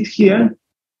can sit here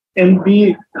and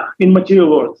be in material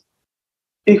world.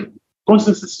 If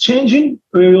consciousness is changing,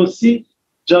 we will see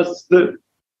just the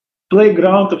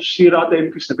playground of Shri Radha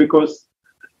and Krishna, because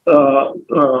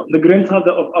the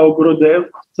grandfather of our Gurudev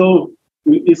saw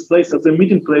this place as a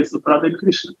meeting place of Radha and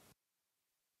Krishna.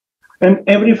 And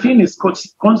everything is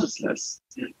consciousness.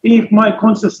 If my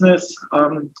consciousness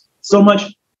so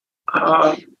much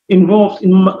involved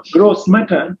in gross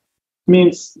matter,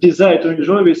 means desire to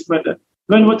enjoy this matter,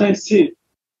 then what I see,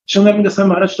 Dasyam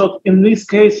Maharaj taught, in this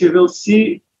case you will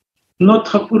see not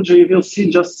Hapurja, you will see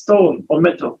just stone or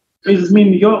metal. This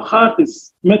means your heart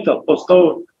is metal or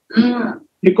stone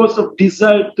because of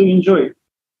desire to enjoy.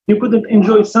 You couldn't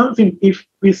enjoy something if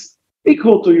it's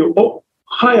equal to you or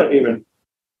higher even.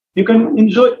 You can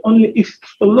enjoy only if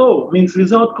low, means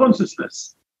without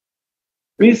consciousness.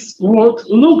 This world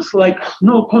looks like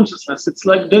no consciousness. It's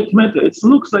like that matter. It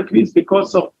looks like this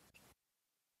because of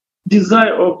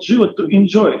desire of Jiva to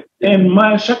enjoy. And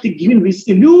Maya Shakti giving this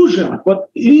illusion, but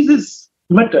this is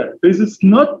matter. This is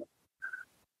not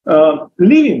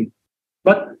living,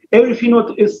 but everything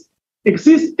what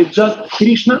exists is just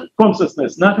Krishna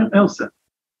consciousness, nothing else.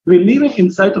 We live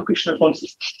inside of Krishna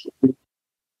consciousness.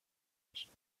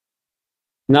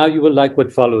 Now you will like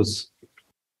what follows.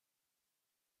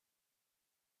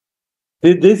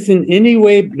 Did this in any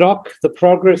way block the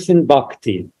progress in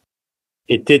bhakti?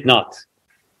 It did not.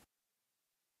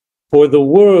 For the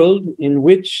world in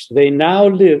which they now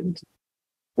lived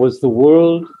was the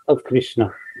world of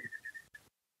Krishna.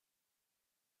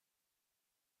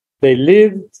 They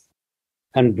lived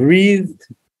and breathed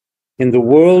in the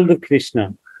world of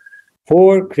Krishna,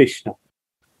 for Krishna.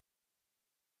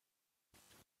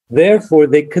 Therefore,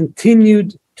 they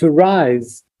continued to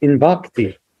rise in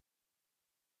bhakti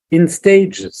in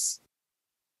stages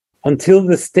until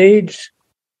the stage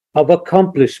of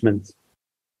accomplishment,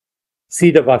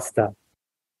 Siddhavasta,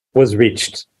 was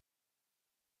reached.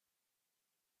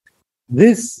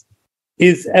 This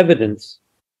is evident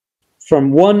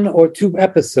from one or two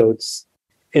episodes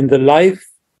in the life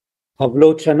of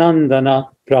Locanananda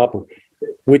Prabhu,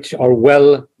 which are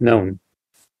well known.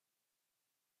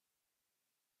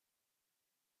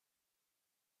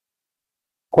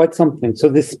 Quite something. So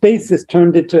this space is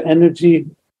turned into energy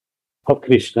of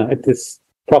Krishna at this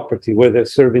property where they're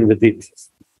serving the deities.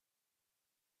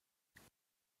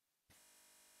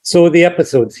 So the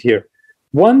episodes here.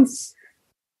 Once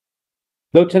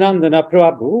Locanananda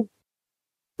Prabhu,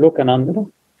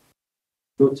 Locanananda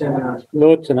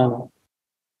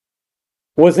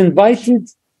was invited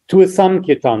to a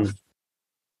Sankirtan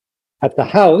at the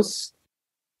house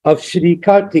of Sri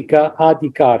Kartika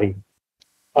Adhikari,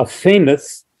 a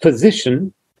famous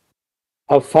physician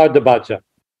of Fardabaja.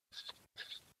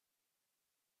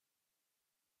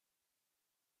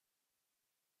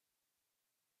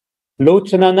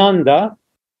 Locanananda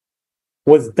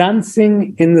was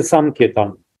dancing in the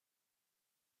Sankirtan.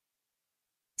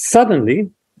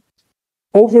 Suddenly,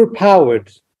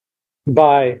 overpowered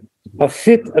by a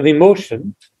fit of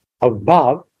emotion, of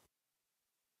bhav,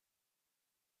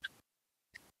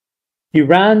 he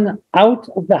ran out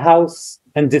of the house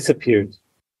and disappeared.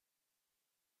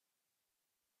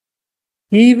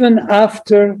 Even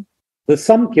after the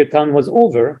Sankirtan was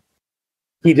over,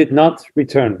 he did not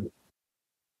return.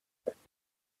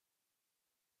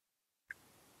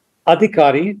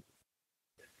 Adhikariji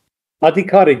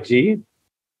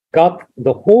got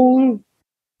the whole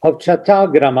of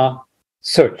Chatyagrama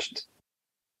searched,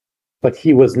 but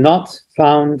he was not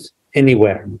found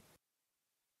anywhere.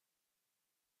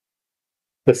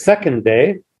 The second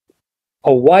day,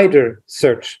 a wider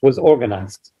search was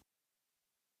organized.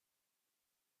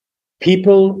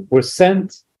 People were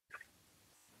sent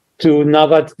to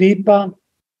Navadvipa,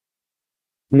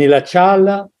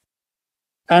 Nilachala,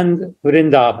 and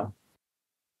Vrindavan.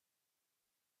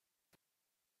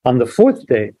 On the fourth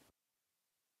day,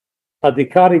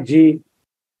 Adhikariji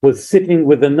was sitting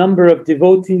with a number of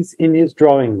devotees in his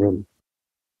drawing room.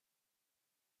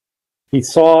 He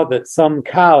saw that some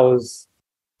cows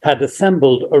had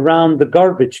assembled around the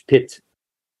garbage pit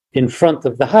in front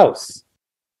of the house.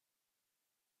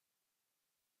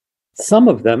 Some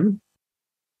of them,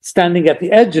 standing at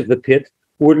the edge of the pit,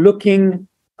 were looking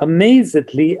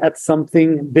amazedly at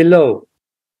something below.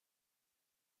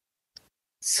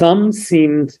 Some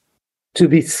seemed to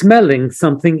be smelling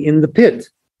something in the pit,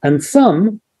 and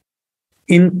some,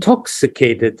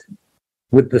 intoxicated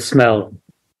with the smell,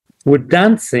 were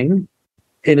dancing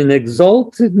in an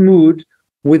exalted mood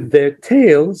with their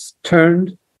tails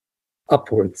turned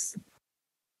upwards.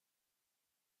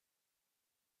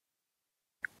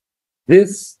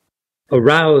 This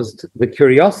aroused the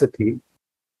curiosity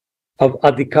of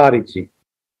Adhikariji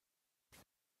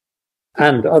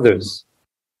and others.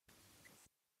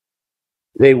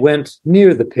 They went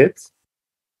near the pit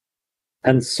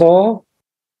and saw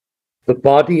the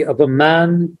body of a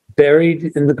man buried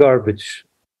in the garbage,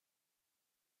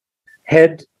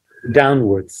 head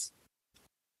downwards.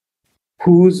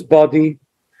 Whose body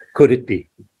could it be?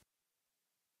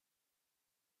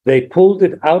 They pulled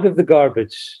it out of the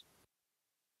garbage.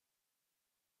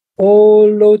 "Oh,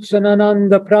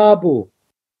 Locanananda Prabhu,"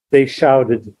 they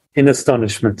shouted in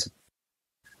astonishment.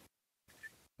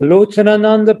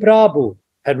 Locanananda Prabhu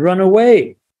had run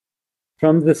away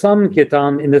from the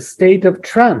Sankirtan in a state of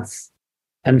trance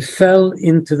and fell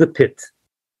into the pit.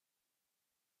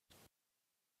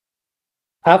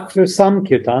 After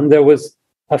Sankirtan, there was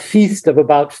a feast of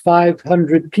about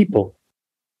 500 people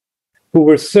who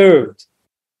were served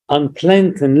on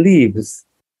plantain leaves.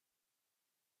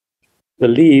 The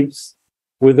leaves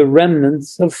were the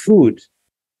remnants of food,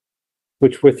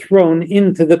 which were thrown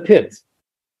into the pit.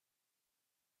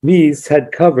 These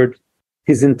had covered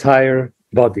his entire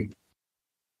body.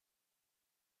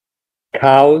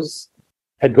 Cows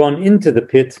had gone into the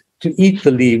pit to eat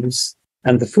the leaves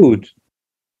and the food.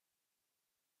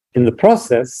 In the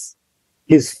process,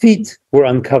 his feet were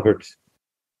uncovered.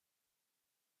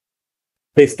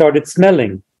 They started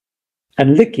smelling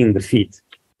and licking the feet,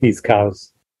 these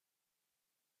cows.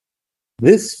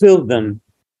 This filled them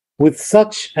with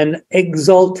such an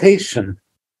exaltation,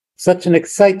 such an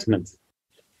excitement,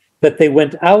 that they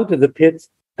went out of the pit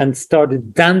and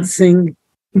started dancing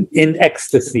in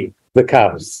ecstasy, the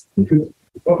cows.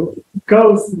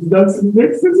 Cows dancing in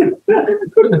ecstasy.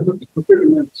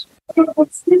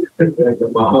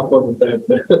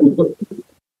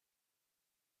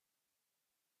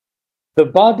 The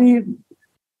body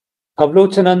of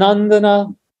Locanananda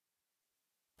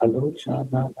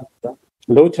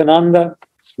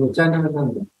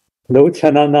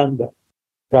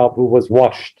Prabhu was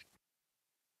washed,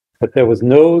 but there was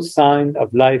no sign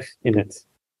of life in it.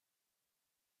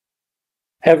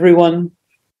 Everyone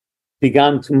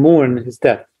began to mourn his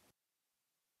death.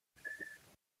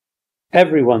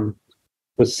 Everyone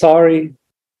was sorry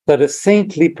that a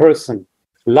saintly person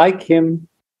like him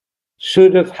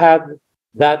should have had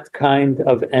that kind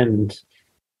of end.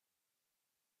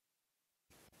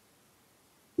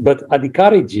 But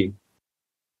Adhikariji,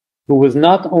 who was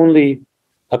not only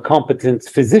a competent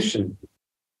physician,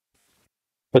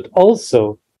 but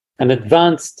also an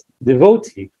advanced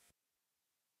devotee,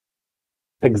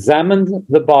 examined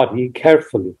the body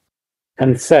carefully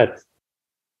and said,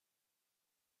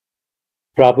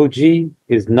 "Prabhuji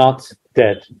is not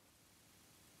dead.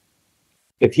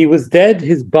 If he was dead,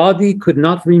 his body could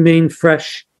not remain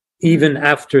fresh even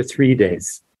after 3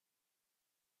 days."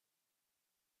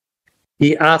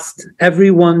 He asked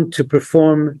everyone to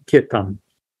perform kirtan.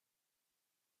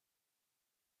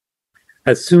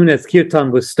 As soon as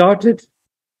kirtan was started,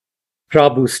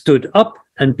 Prabhu stood up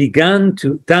and began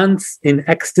to dance in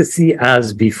ecstasy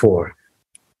as before.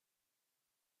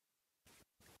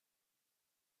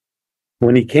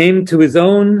 When he came to his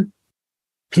own,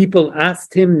 people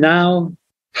asked him now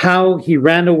how he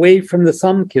ran away from the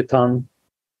Sankirtan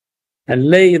and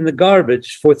lay in the garbage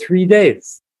for 3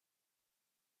 days.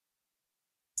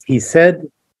 He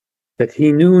said that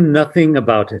he knew nothing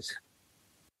about it.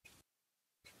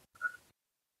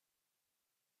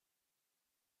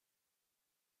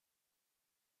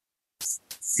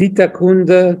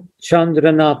 Sitakunda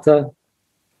Chandranatha,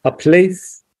 a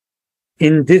place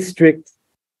in district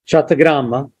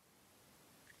Chattagrama,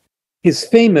 is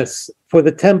famous for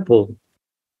the temple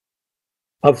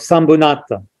of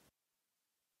Shambhunatha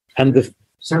and the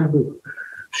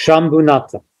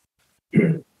Shambhunatha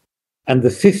and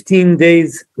the 15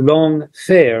 days long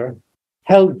fair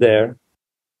held there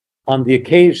on the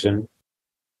occasion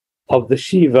of the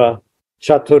Shiva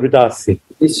Chaturdasi.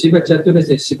 Shiva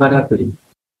Chaturdasi is Shivaratri.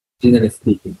 Generally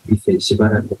speaking, we say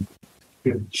Shivaratri.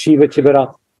 Shiva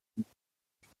Chivaratri.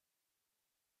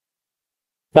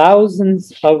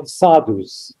 Thousands of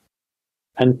sadhus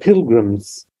and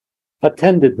pilgrims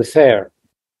attended the fair.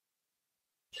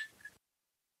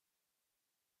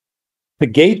 The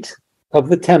gate of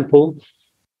the temple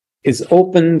is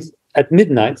opened at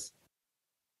midnight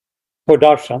for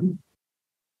darshan,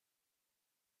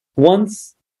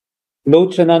 once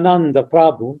Locanananda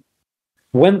Prabhu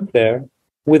went there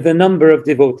with a number of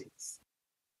devotees.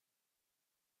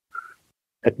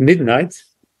 At midnight,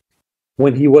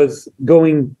 when he was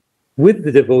going with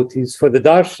the devotees for the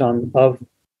darshan of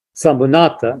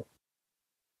Sambhunatha,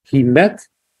 he met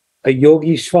a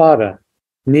Yogishvara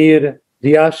near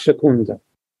Riyashakunda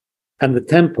and the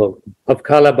temple of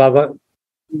Kalabharaiva.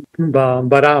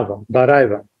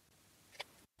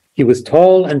 He was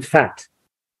tall and fat.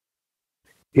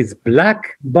 His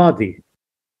black body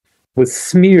was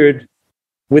smeared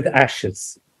with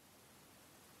ashes.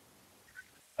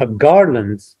 A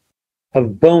garland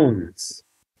of bones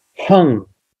hung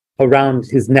around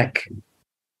his neck.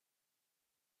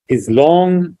 His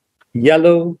long,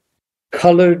 yellow,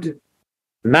 colored,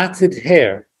 matted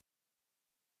hair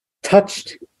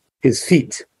touched his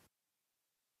feet.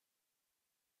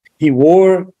 He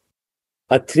wore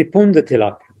a tripunda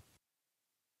tilak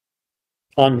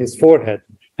on his forehead,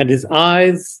 and his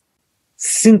eyes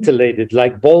scintillated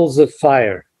like balls of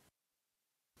fire.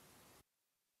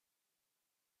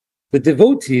 The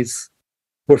devotees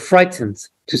were frightened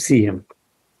to see him.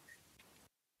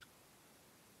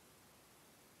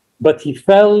 But he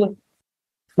fell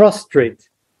prostrate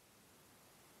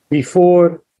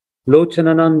before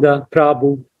Locanananda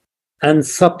Prabhu and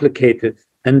supplicated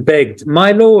and begged,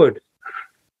 "My Lord,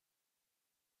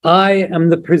 I am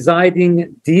the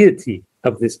presiding deity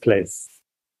of this place.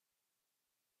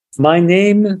 My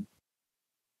name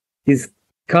is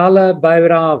Kala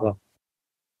Bhairava.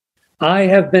 I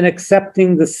have been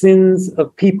accepting the sins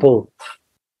of people.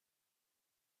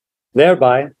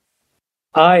 Thereby,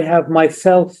 I have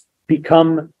myself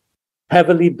become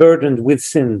heavily burdened with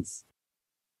sins.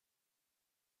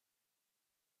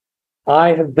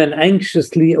 I have been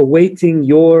anxiously awaiting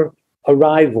your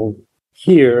arrival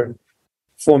here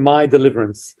for my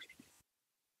deliverance.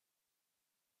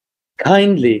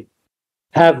 Kindly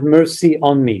have mercy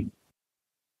on me."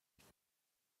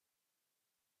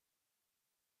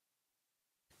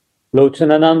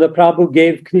 Locanananda Prabhu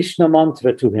gave Krishna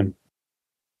mantra to him.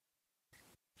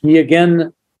 He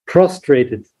again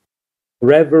prostrated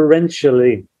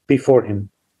reverentially before him,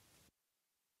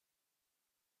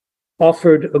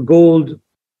 offered a gold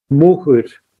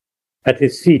mohur at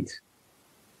his feet,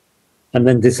 and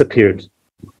then disappeared.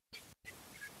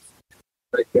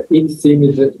 It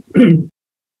seems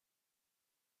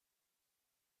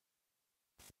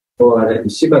or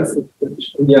Shiva's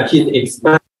his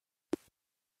expand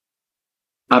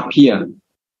appear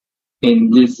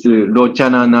in this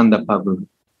Locanananda Prabhu.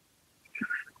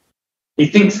 He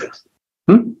thinks it.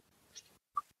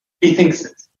 He thinks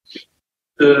it.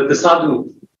 The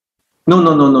sadhu.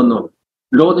 No.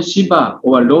 Lord Shiva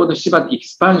or Lord Shiva's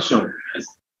expansion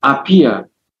appear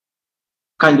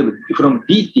kind of from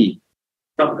deity.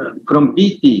 From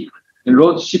deity,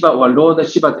 Lord Shiva or Lord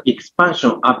Shiva's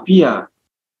expansion appear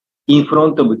in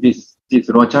front of this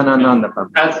Locanananda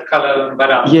Prabhu. As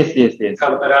Kalabharava. Yes.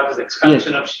 Kalabharava's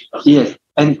expansion of Shiva. Yes.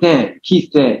 And then he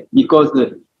said, because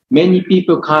many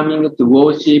people coming to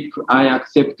worship, I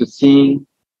accept to sing,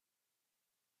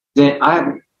 then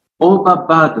I'm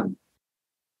overburdened.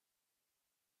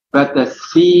 But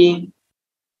seeing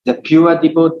the pure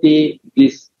devotee,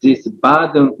 this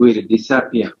burden will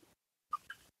disappear.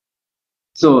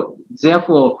 So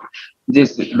therefore,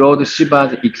 this Lord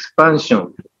Shiva's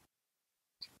expansion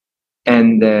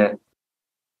and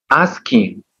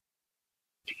asking,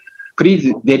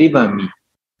 please deliver me.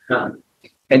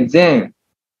 And then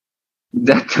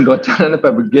that Locanananda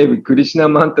Prabhu gave Krishna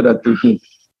mantra to him.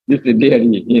 This is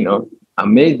really,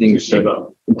 amazing.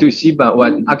 To Shiva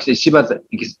was actually Shiva's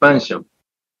expansion.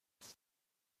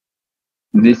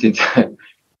 This is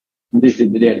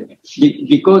really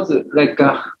because like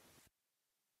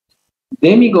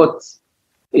demigods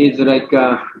is like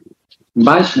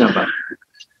Vaishnava.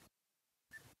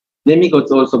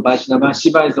 Demigods also Vaishnava.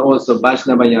 Shiva is also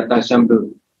Vaishnava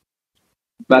Yatashambhu.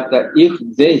 But if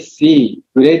they see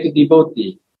great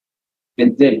devotee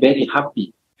and they're very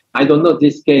happy, I don't know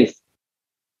this case,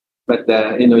 but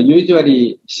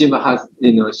usually Shiva has,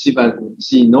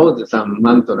 she knows some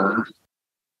mantra,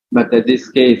 but in this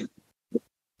case,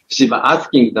 Shiva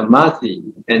asking the mercy,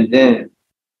 and then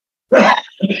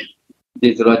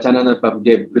this Locanananda Prabhu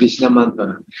gave Krishna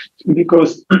mantra.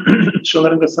 Because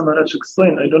Shanaranga Samaraj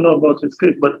explained, I don't know about his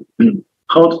case, but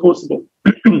how it's possible.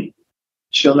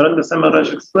 Shanaranga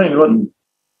Samaraj explained what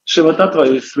Shiva Tattva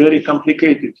is very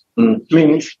complicated.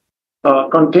 Means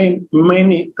contain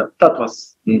many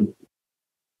tattvas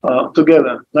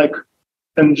together, like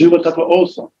and Jiva Tattva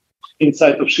also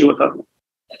inside of Shiva Tattva.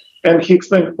 And he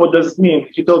explained what does it mean.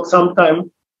 He told sometimes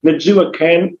the Jiva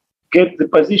can get the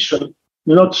position,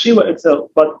 not Shiva itself,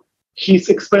 but his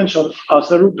expansion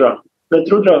as a Rudra. That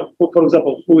Rudra, for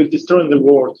example, who is destroying the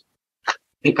world.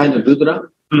 A kind of Rudra?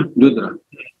 Rudra.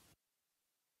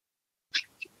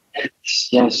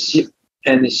 Yeah,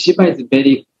 and Shiva is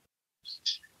very,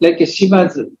 like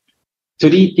Shiva's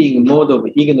treating mode of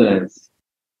ignorance,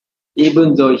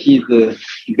 even though he's a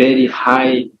very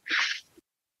high,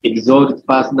 exalted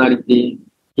personality,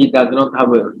 he does not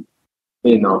have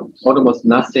almost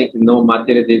nothing, no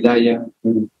material desire,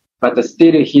 but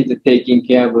still he's taking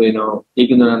care of,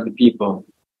 ignorant people.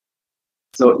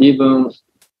 So even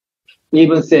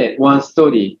say one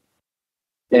story,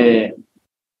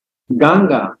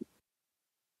 Ganga,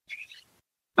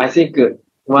 I think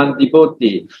one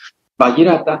devotee,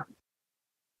 Bhagirata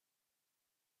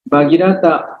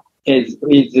Bhagirata's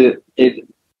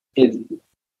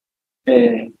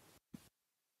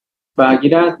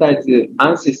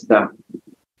ancestor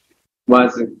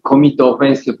was commit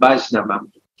offense to Vaishnava.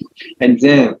 And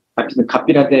then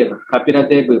Kapila Deva,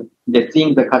 the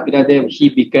thing that Kapila Deva, he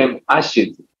became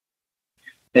ashes.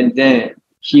 And then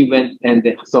he went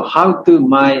so how to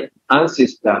my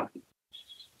ancestor,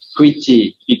 which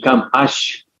become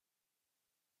ash,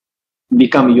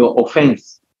 become your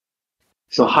offense?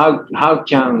 So how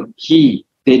can he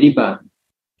deliver?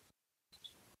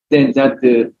 Then that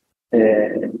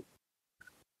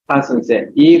person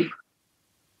said, if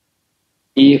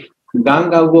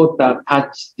Ganga water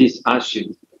touch this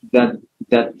ashes, that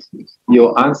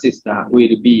your ancestor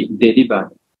will be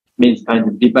delivered, means kind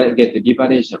of get the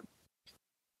liberation.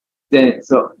 Then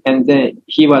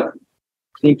he was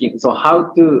thinking, so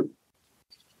how to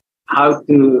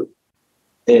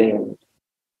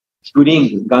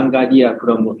bring Gangaria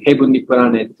from heavenly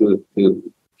planet to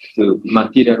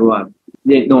material world,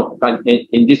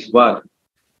 in this world.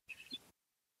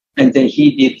 And then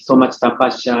he did so much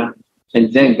tapasya,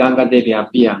 and then Ganga Devi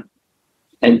appeared.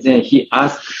 And then he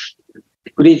asked,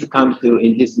 please come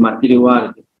in this material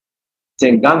world.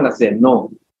 Then Ganga said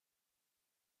no.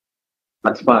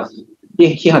 At first,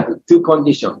 he had two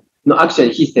conditions. No,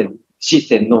 actually, she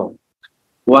said no.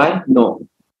 Why? No.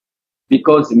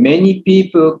 Because many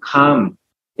people come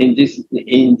in this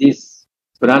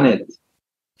planet.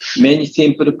 Many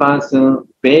simple person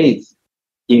bathe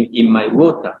in my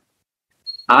water.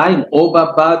 I'm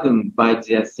overburdened by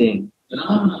their sin.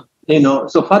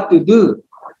 So what to do?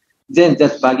 Then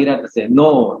just Bhagirata said,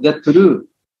 no, that's true.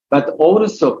 But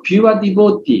also pure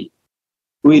devotee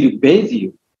will bathe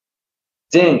you.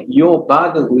 Then your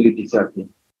burden will disappear.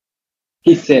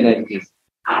 He said like this.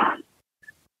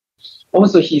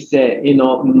 Also he said,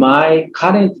 my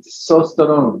current is so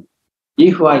strong.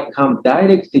 If I come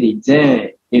directly,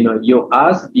 then, your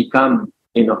earth become,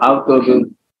 out of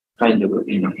kind of,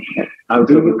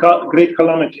 out of great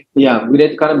calamity. Yeah,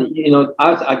 great calamity.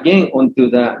 Earth again onto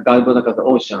the Garbhodaka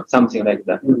ocean, something like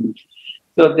that.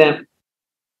 So then,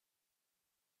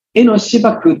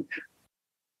 Shiva could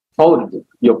hold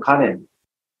your current.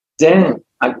 Then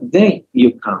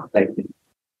you come like this.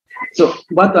 So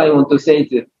what I want to say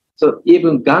is, so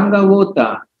even Ganga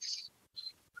water,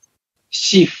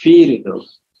 she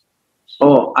feels,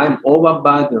 I'm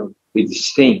overburdened with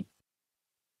sin.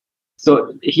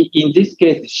 So in this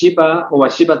case, Shiva or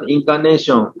Shiva's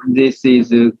incarnation, this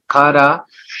is Kara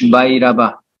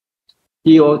Bhairava.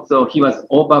 He was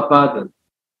overburdened.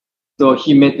 So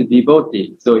he met the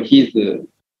devotee. So he's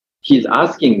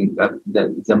asking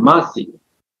the mercy.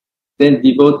 Then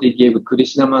devotee gave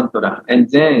Krishna mantra, and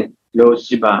then Lord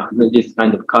Shiva, this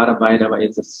kind of Kara Bhairava,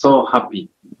 is so happy.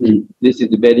 This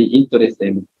is very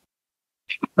interesting.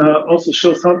 Also,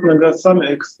 Srila Gosvami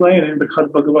explained in the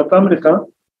Bhagavatamrita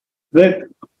that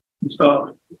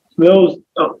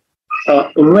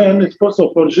when it's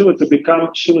possible for Jiva to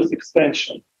become Shiva's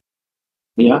expansion.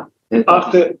 Yeah.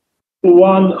 After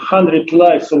 100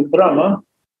 lives of Brahma,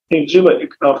 if Jiva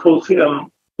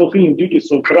fulfilling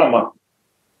duties of Brahma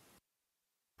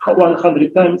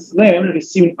 100 times, then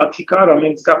receiving Adhikara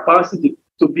means capacity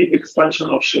to be expansion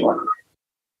of Shiva.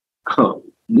 But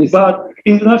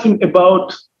it's nothing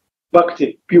about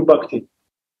bhakti, pure bhakti.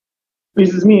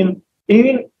 This means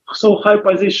even so high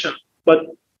position, but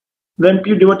then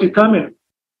pure devotee coming,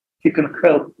 he can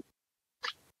help.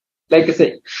 Like I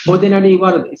say, ordinary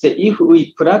world, if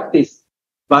we practice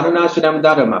Varnashram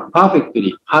Dharma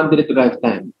perfectly, 100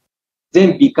 lifetimes,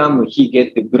 then he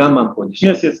get the Brahman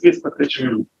position. Yes,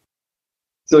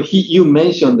 So you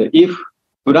mentioned if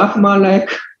Brahma like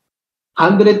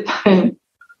 100 times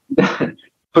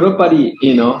properly,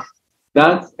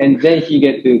 that, and then he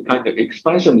get the kind of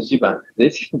expansion of Shiva.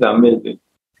 This is amazing.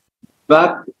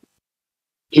 But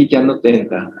he cannot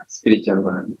enter spiritual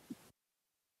world.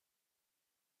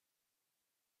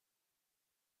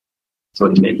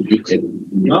 Sorry, maybe detail.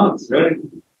 No, it's very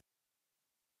good.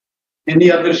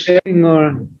 Any other sharing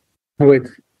or Wait.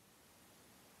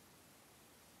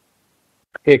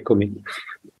 Eccomi.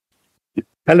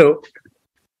 Hello.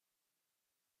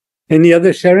 Any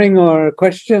other sharing or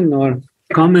question or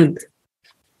comment?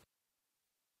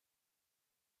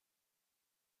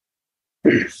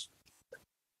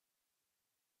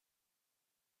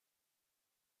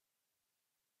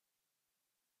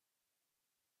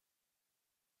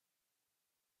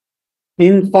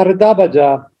 In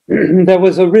Fardabaja, there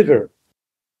was a river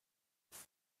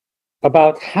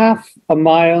about half a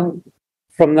mile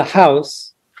from the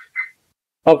house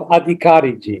of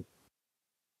Adhikariji.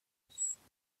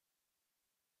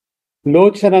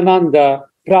 Locanananda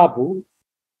Prabhu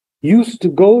used to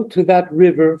go to that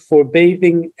river for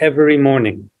bathing every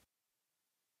morning.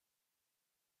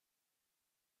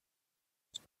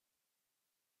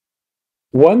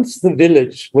 Once the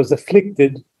village was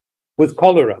afflicted with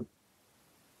cholera.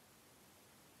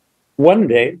 One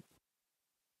day,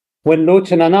 when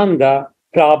Locanananda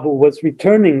Prabhu was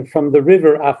returning from the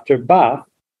river after bath,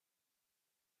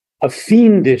 a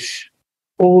fiendish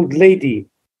old lady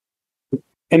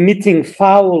emitting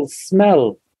foul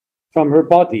smell from her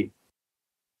body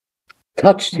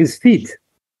touched his feet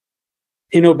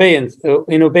in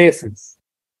obeisance.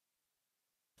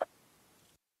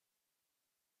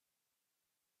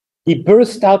 He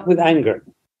burst out with anger.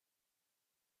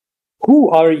 "Who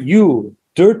are you,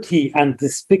 dirty and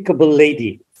despicable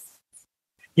lady?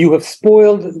 You have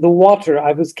spoiled the water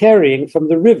I was carrying from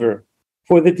the river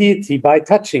for the deity by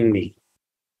touching me."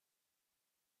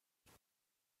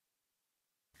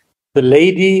 The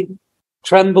lady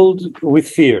trembled with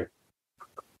fear.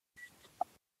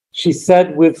 She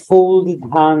said with folded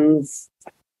hands,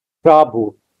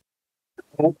 "Prabhu,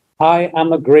 I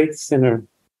am a great sinner.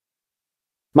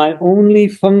 My only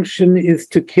function is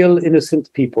to kill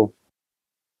innocent people.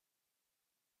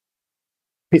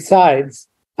 Besides,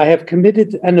 I have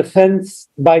committed an offense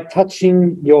by touching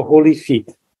your holy feet.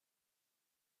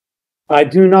 I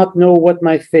do not know what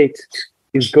my fate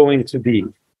is going to be."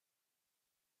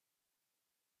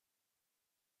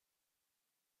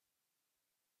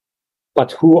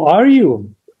 "But who are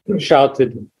you?"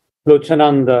 shouted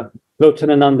Locanananda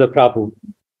Prabhu.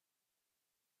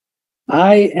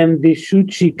 "I am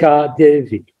Vishuchika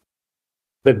Devi,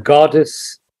 the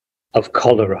goddess of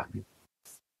cholera,"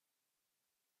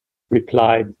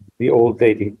 replied the old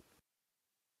lady.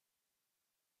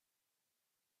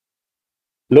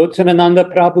 Locanananda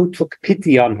Prabhu took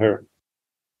pity on her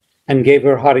and gave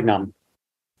her Harinam.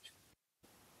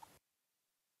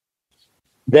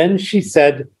 Then she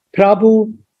said,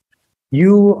 "Prabhu,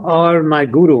 you are my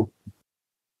guru.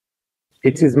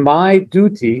 It is my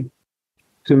duty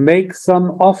to make some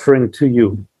offering to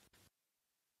you.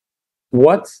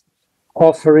 What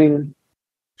offering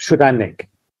should I make?"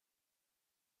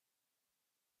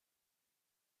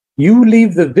 "You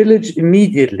leave the village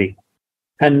immediately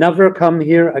and never come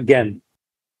here again.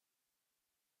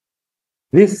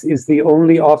 This is the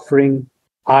only offering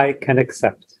I can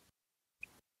accept."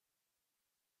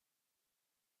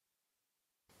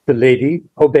 The lady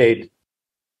obeyed.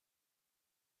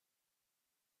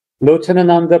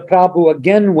 Locanananda Prabhu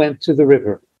again went to the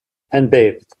river and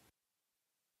bathed.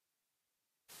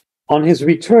 On his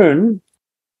return,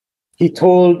 he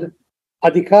told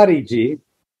Adhikariji,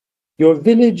 "Your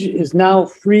village is now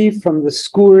free from the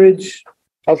scourge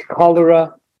of cholera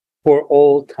for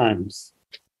all times."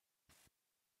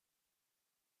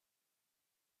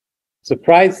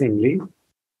 Surprisingly,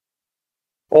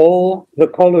 all the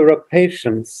cholera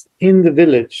patients in the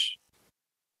village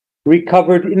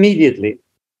recovered immediately,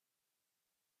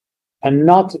 and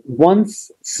not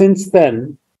once since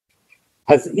then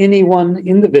has anyone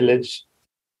in the village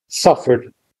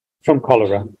suffered from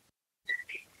cholera.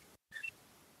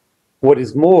 What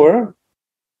is more,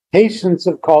 patients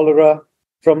of cholera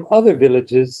from other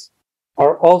villages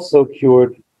are also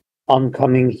cured on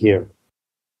coming here.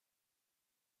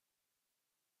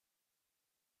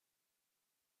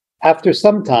 After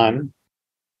some time,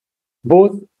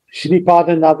 both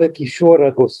Shripada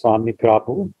Navakisora Gosvami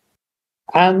Prabhu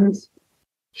and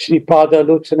Shripada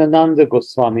Locanananda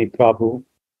Goswami Prabhu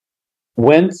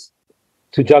went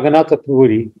to Jagannath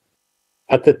Puri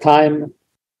at the time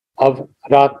of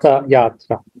Ratha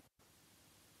Yatra.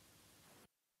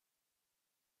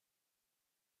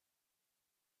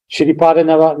 Shripada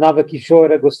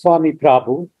Navakisora Goswami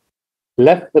Prabhu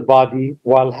left the body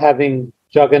while having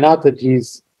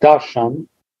Jagannathaji's darshan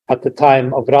at the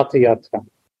time of Ratha Yatra.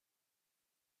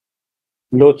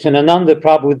 Locanananda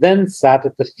Prabhu then sat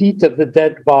at the feet of the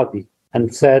dead body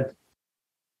and said,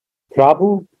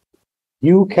 Prabhu,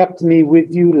 you kept me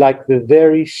with you like the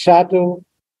very shadow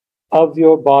of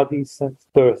your body since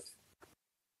birth.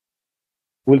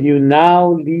 Will you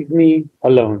now leave me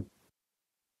alone?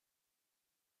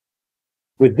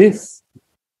 With this,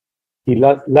 he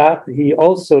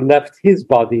also left his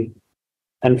body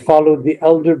and followed the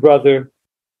elder brother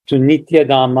to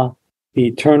Nityadama, the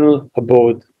eternal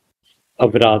abode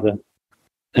of Radha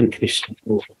and Krishna.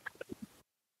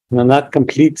 And that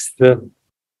completes the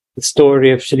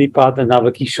story of Shripad and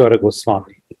Navakisora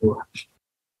Goswami.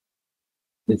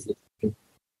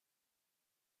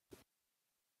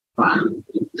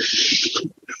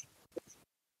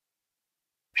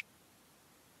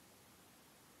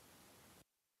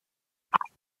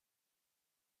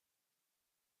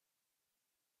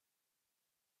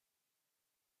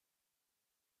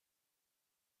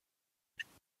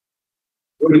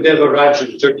 We have a Raj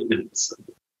in 30 minutes.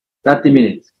 30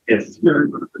 minutes. Yes.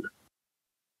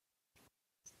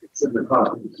 It's in the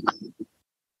car.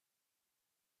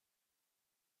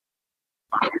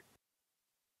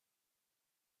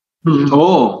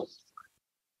 Oh.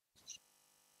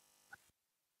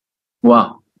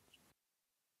 Wow.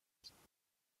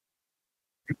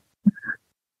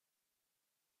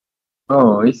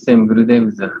 Oh, it's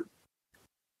Gurudev.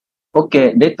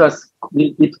 Okay, let us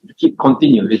keep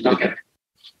continue. Okay.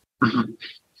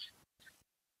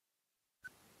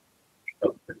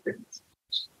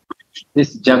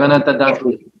 This Jagannatha Das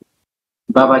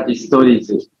Babaji story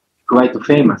is quite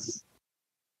famous.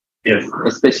 Yes.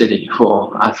 Especially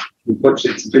for us.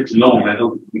 Unfortunately, it's a bit long. I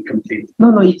don't think we complete.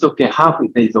 No, it's okay. Half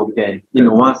is okay.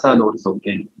 One third also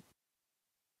okay.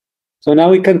 So now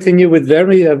we continue with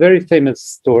a very famous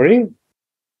story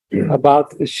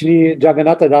about Sri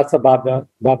Jagannatha Dasa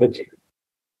Babaji.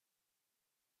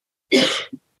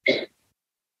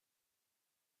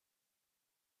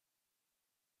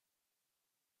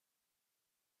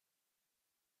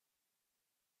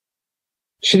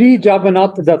 Sri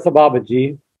Jagannatha Dasa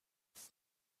Babaji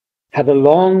had a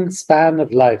long span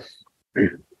of life.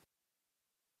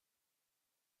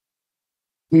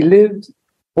 He lived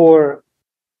for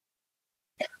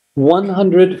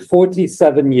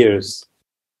 147 years.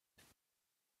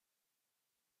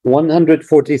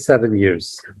 147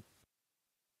 years.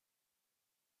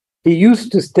 He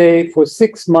used to stay for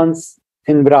 6 months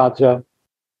in Vraja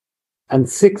and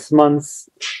 6 months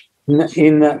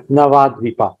in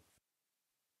Navadvipa.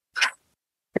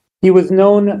 He was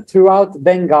known throughout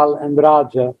Bengal and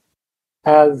Vraja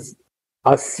as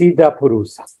a Siddha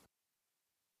Purusa.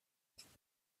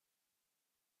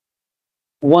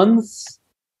 Once,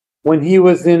 when he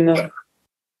was in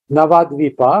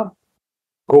Navadvipa,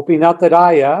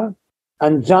 Gopinatharaya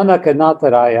and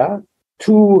Janakanatharaya,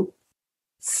 two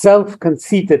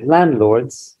self-conceited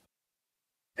landlords,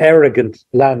 arrogant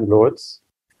landlords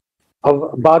of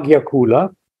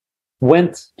Bhagyakula,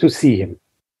 went to see him.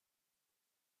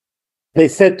 They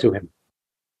said to him,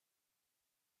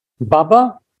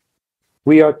 Baba,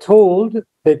 we are told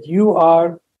that you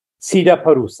are Siddha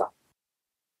Purusa.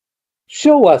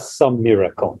 Show us some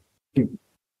miracle.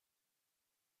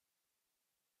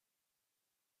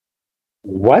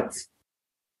 What?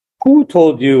 Who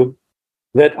told you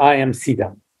that I am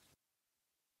Siddha?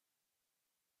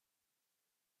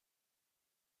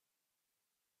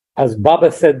 As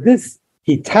Baba said this,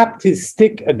 he tapped his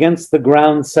stick against the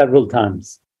ground several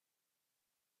times.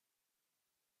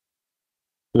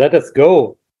 Let us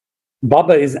go.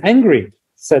 Baba is angry,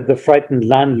 said the frightened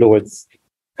landlords,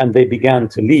 and they began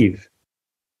to leave.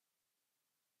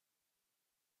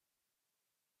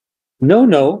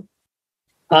 No,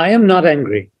 I am not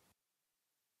angry.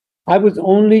 I was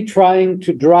only trying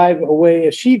to drive away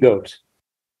a she-goat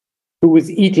who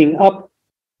was eating up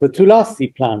the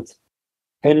tulasi plant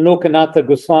in Locanatha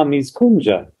Goswami's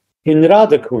kunja in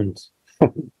Radha Kund.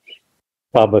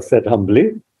 Baba said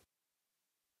humbly.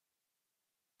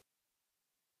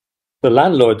 The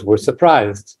landlords were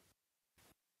surprised.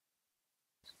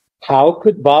 How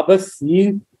could Baba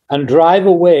see and drive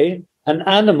away an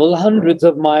animal hundreds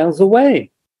of miles away?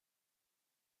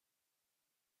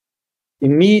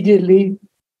 Immediately,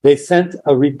 they sent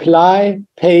a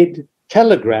reply-paid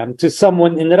telegram to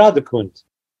someone in Radhakund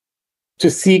to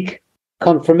seek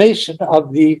confirmation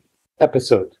of the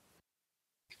episode.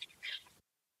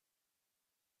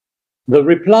 The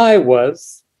reply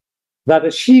was that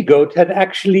a she-goat had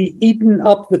actually eaten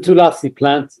up the tulasi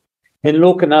plant in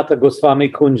Lokanatha Goswami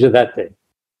Kunja that day.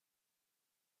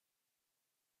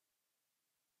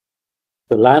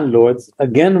 The landlords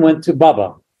again went to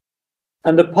Baba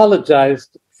and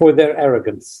apologized for their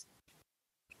arrogance.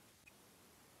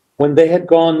 When they had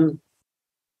gone,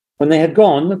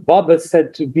 Baba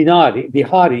said to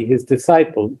Bihari, his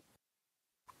disciple,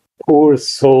 "Poor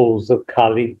souls of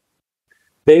Kali,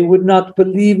 they would not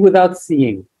believe without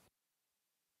seeing.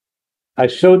 I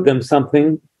showed them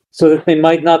something so that they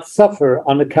might not suffer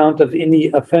on account of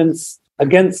any offense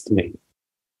against me."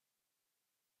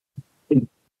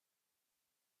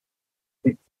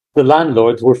 The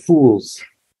landlords were fools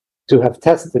to have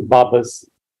tested Baba's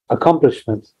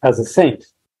accomplishment as a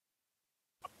saint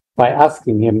by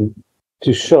asking him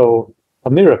to show a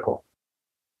miracle.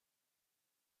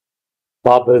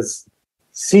 Baba's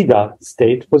Siddha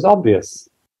state was obvious.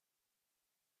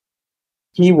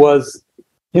 He was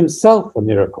himself a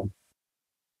miracle.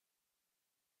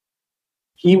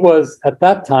 He was at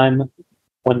that time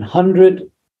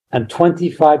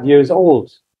 125 years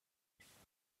old.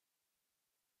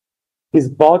 His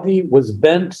body was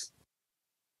bent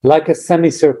like a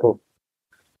semicircle.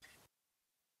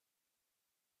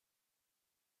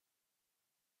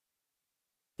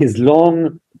 His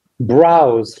long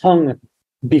brows hung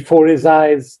before his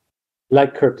eyes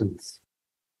like curtains.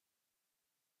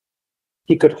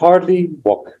 He could hardly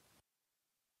walk.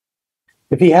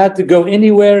 If he had to go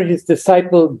anywhere, his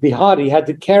disciple Bihari had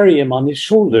to carry him on his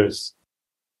shoulders.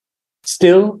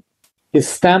 Still, his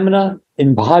stamina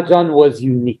in bhajan was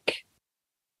unique.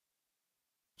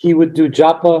 He would do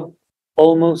japa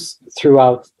almost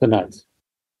throughout the night.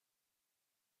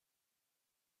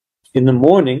 In the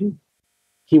morning,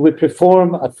 he would perform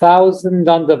 1,000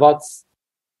 dandavats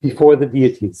before the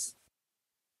deities.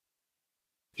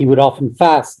 He would often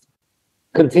fast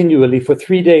continually for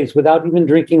 3 days without even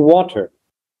drinking water.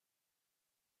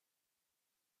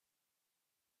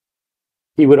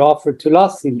 He would offer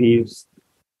tulasi leaves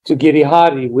to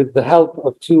Girihari with the help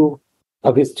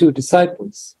of his two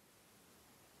disciples,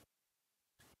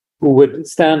 who would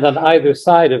stand on either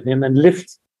side of him and lift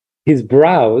his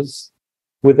brows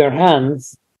with their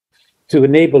hands to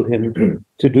enable him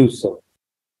to do so.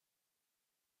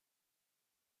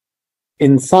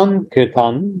 In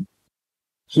Sankirtan,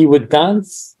 he would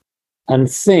dance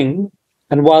and sing,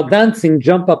 and while dancing,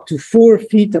 jump up to 4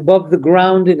 feet above the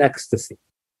ground in ecstasy.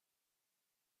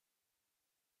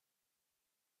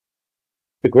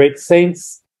 The great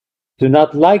saints do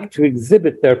not like to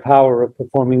exhibit their power of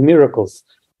performing miracles,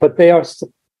 but they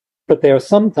are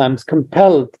sometimes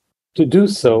compelled to do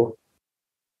so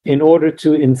in order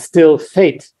to instill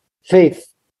faith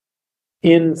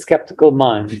in skeptical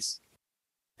minds,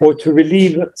 or to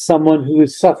relieve someone who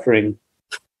is suffering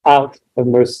out of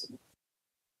mercy.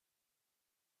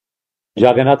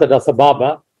 Jagannatha Dasa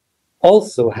Baba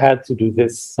also had to do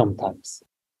this sometimes.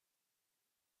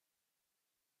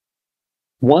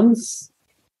 Once,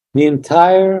 the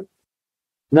entire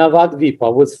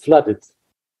Navadvipa was flooded.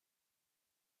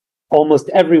 Almost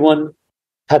everyone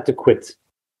had to quit.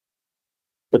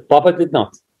 But Baba did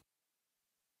not.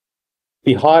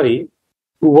 Bihari,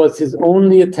 who was his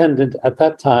only attendant at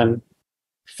that time,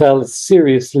 fell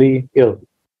seriously ill.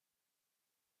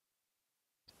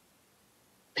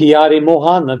 Pyari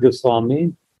Mohana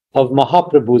Goswami of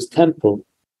Mahaprabhu's temple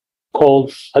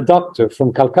called a doctor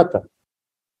from Calcutta.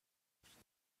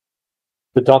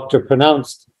 The doctor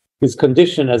pronounced his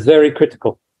condition as very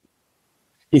critical.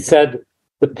 He said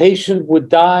the patient would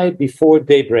die before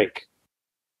daybreak.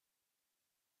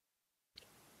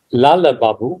 Lala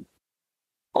Babu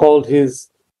called his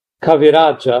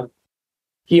Kaviraja.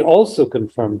 He also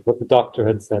confirmed what the doctor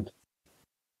had said.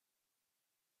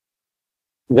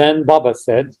 Then Baba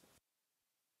said,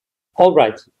 "All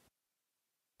right,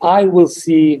 I will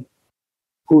see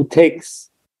who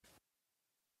takes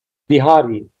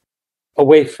Bihari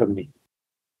away from me."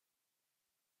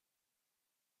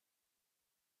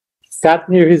 He sat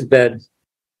near his bed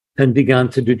and began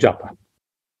to do japa.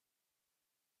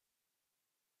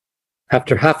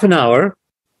 After half an hour,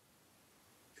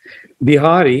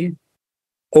 Bihari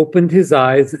opened his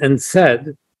eyes and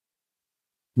said,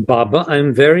 "Baba,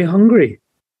 I'm very hungry."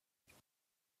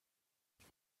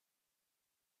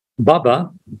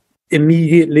 Baba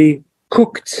immediately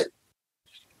cooked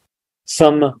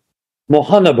some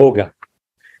Mohana Bhoga,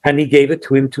 and he gave it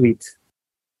to him to eat.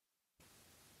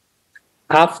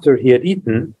 After he had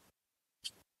eaten,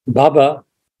 Baba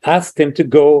asked him to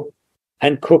go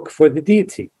and cook for the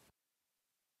deity.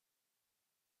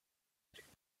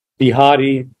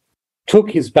 Bihari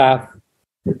took his bath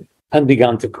and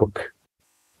began to cook.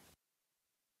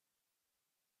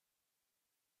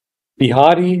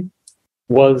 Bihari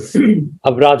was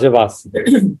a Vrajavasi.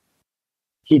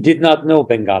 He did not know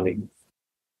Bengali.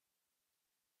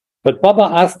 But Baba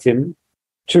asked him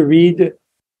to read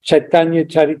Chaitanya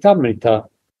Charitamrita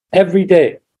every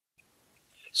day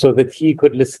so that he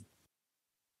could listen.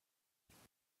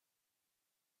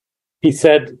 He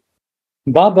said,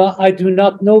 Baba, I do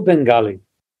not know Bengali.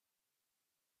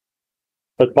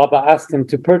 But Baba asked him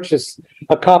to purchase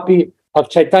a copy of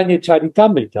Chaitanya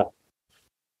Charitamrita,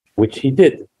 which he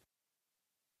did.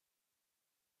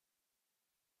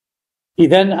 He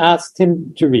then asked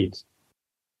him to read.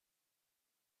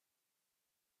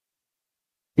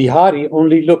 Bihari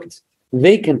only looked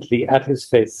vacantly at his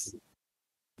face.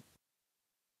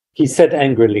 He said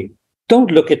angrily,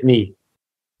 "Don't look at me.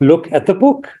 Look at the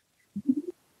book."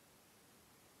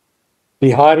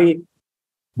 Bihari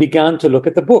began to look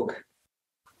at the book.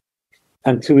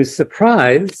 And to his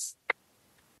surprise,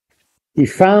 he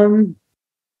found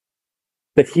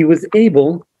that he was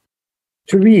able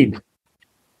to read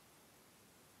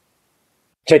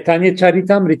Chaitanya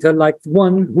Charitamrita like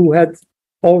one who had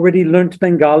already learnt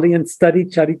Bengali and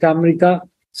studied Charitamrita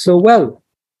so well.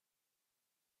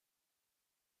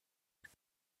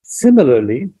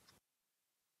 Similarly,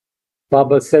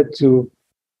 Baba said to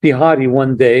Bihari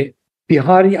one day,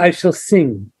 "Bihari, I shall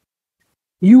sing.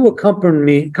 You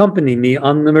accompany me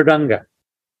on the mridanga."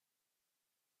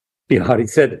 Bihari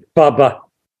said, "Baba,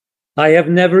 I have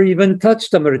never even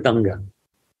touched a mridanga.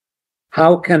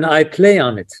 How can I play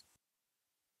on it?"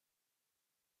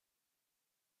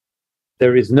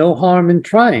 "There is no harm in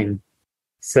trying,"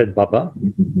 said Baba.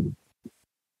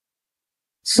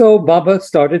 So Baba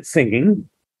started singing,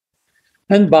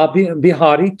 and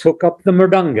Bihari took up the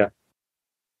mridanga.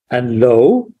 And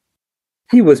lo,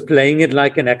 he was playing it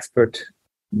like an expert.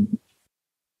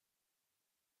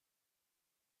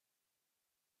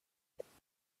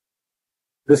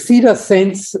 The Siddha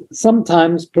saints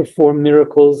sometimes perform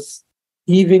miracles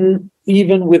even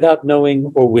without knowing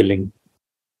or willing.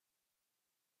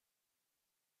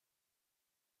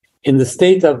 In the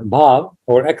state of bhav,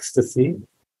 or ecstasy,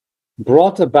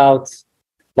 brought about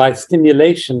by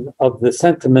stimulation of the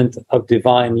sentiment of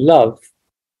divine love,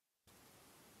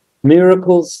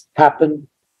 miracles happen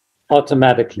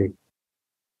automatically.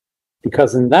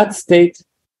 Because in that state,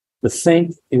 the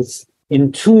saint is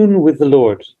in tune with the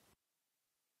Lord,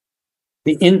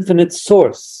 the infinite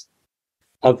source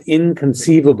of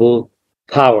inconceivable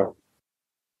power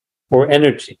or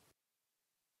energy,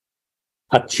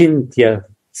 achintya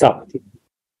sakti,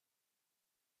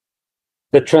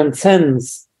 that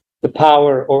transcends the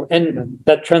power or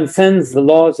that transcends the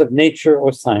laws of nature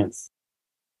or science.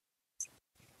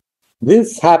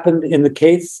 This happened in the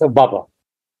case of Baba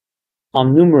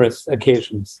on numerous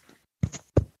occasions.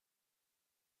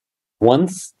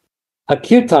 Once, a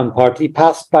kirtan party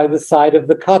passed by the side of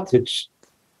the cottage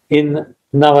in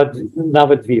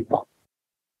Navadvipa.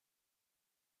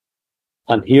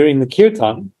 On hearing the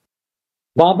kirtan,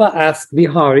 Baba asked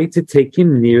Bihari to take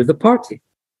him near the party.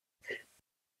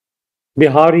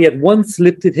 Bihari at once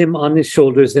lifted him on his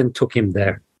shoulders and took him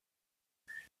there.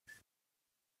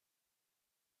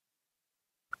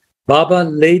 Baba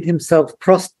laid himself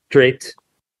prostrate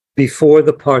before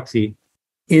the party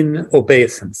in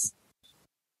obeisance.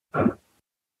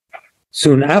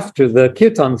 Soon after, the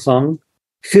kirtan song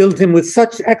filled him with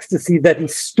such ecstasy that he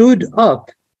stood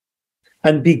up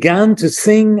and began to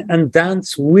sing and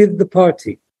dance with the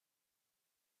party.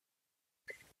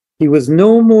 He was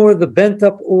no more the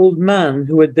bent-up old man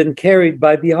who had been carried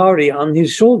by Bihari on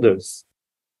his shoulders.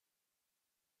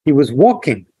 He was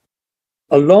walking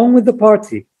along with the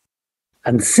party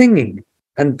and singing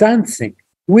and dancing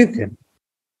with him.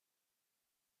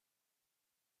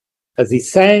 As he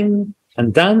sang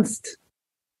and danced,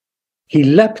 he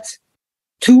leapt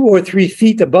 2 or 3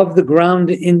 feet above the ground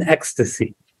in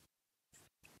ecstasy,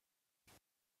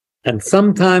 and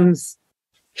sometimes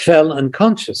fell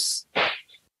unconscious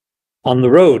on the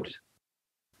road.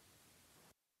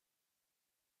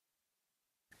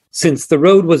 Since the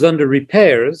road was under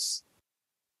repairs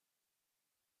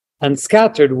and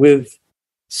scattered with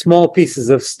small pieces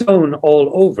of stone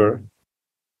all over,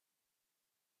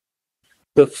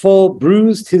 the fall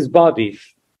bruised his body,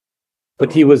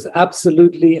 but he was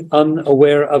absolutely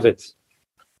unaware of it.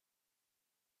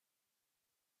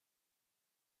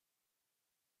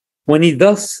 When he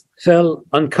thus fell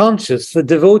unconscious, the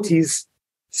devotees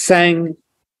sang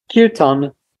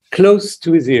kirtan close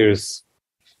to his ears.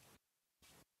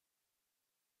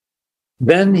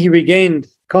 Then he regained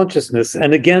consciousness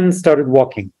and again started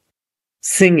walking,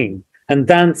 singing and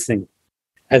dancing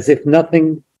as if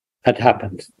nothing had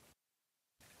happened.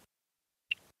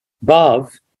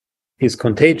 Bhav is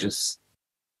contagious.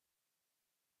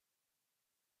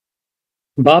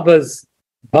 Baba's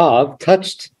bhav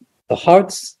touched the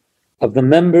hearts of the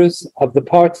members of the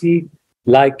party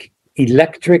like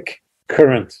electric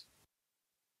current,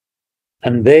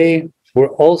 and they were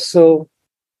also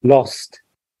lost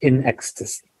in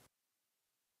ecstasy.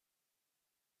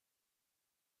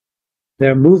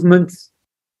 Their movement,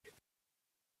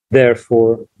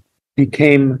 therefore,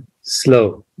 became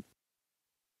slow.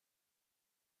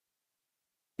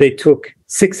 They took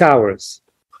 6 hours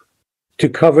to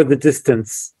cover the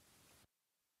distance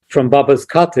from Baba's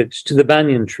cottage to the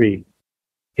banyan tree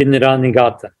in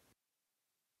Niranigata,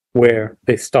 where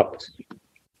they stopped.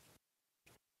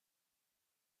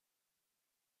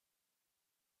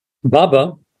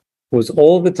 Baba was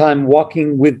all the time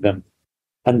walking with them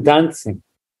and dancing,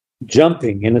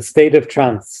 jumping in a state of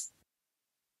trance.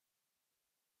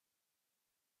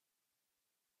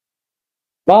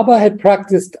 Baba had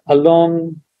practiced a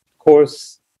long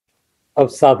course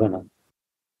of sadhana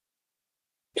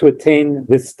to attain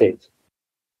this state.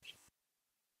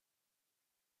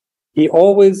 He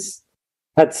always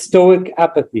had stoic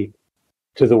apathy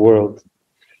to the world,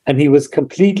 and he was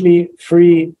completely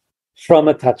free from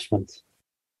attachment.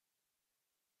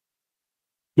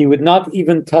 He would not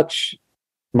even touch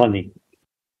money.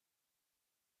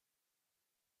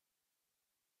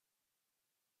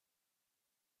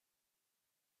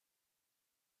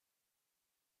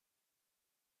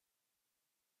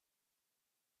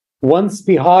 Once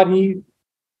Bihari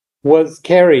was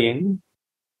carrying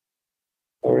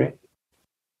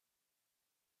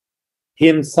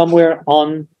him somewhere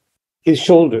on his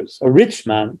shoulders. A rich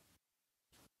man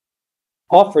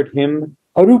offered him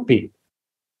a rupee.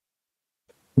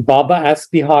 Baba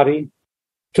asked Bihari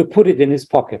to put it in his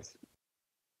pocket.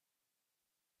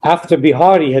 After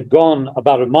Bihari had gone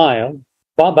about a mile,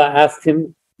 Baba asked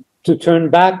him to turn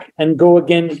back and go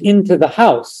again into the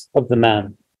house of the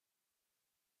man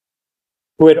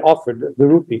who had offered the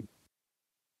rupee.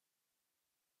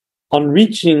 On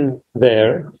reaching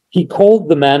there, he called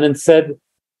the man and said,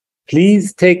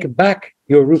 "Please take back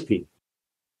your rupee.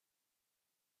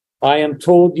 I am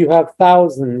told you have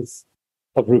thousands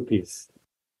of rupees.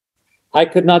 I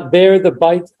could not bear the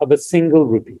bite of a single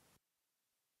rupee.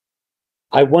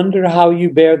 I wonder how you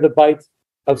bear the bite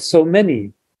of so many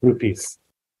rupees."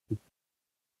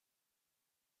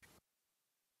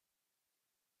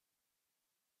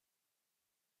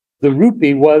 The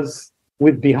rupee was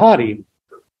with Bihari,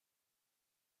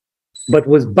 but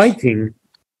was biting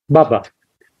Baba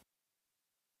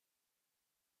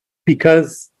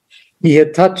because he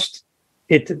had touched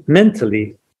it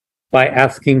mentally by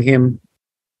asking him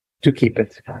to keep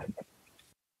it.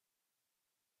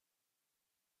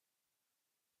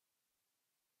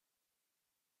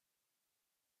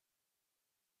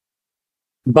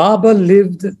 Baba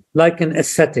lived like an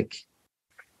ascetic.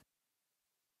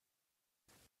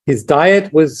 His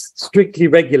diet was strictly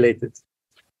regulated.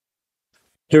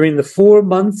 During the 4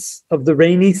 months of the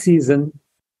rainy season,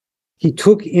 he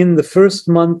took in the first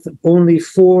month only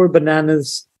 4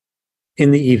 bananas in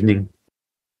the evening.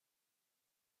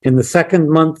 In the second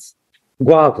month,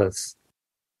 guavas.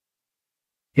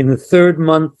 In the third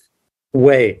month,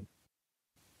 whey.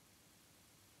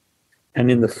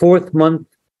 And in the fourth month,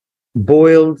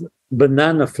 boiled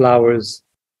banana flowers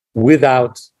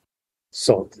without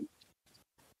salt.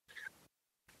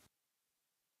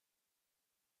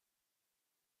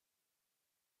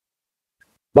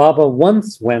 Baba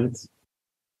once went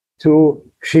to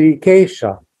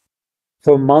Shrikesha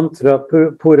for mantra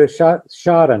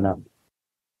Purasharana.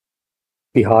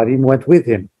 Bihari went with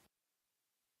him.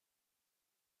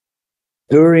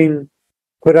 During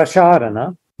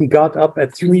Purasharana, he got up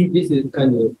at 3. This is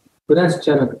kind of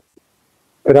Purasharana.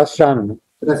 Purasharana.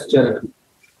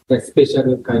 A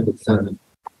special kind of sadhana.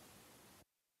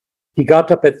 He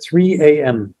got up at 3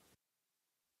 a.m.,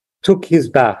 took his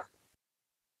bath,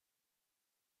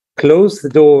 closed the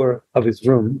door of his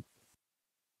room,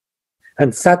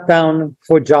 and sat down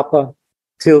for japa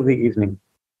till the evening.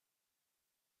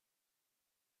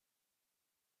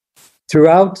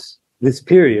 Throughout this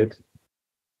period,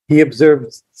 he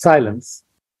observed silence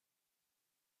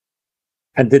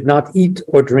and did not eat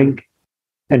or drink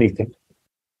anything.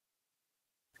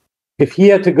 If he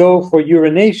had to go for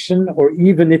urination, or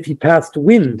even if he passed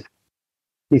wind,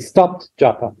 he stopped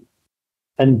japa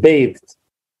and bathed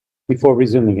before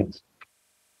resuming it.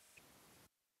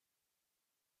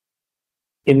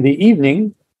 In the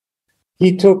evening, he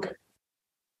took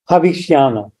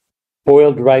havishyana,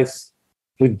 boiled rice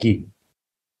with ghee.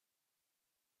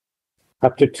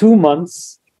 After 2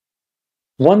 months,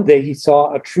 one day he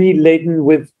saw a tree laden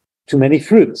with too many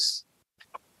fruits.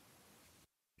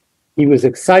 He was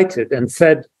excited and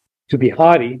said to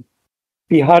Bihari,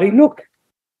 "Bihari, look,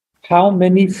 how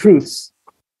many fruits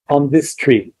on this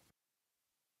tree."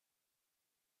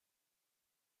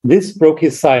 This broke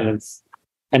his silence,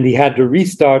 and he had to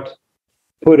restart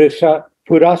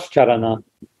Purasharana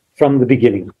from the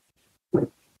beginning.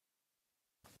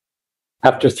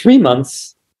 After 3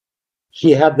 months,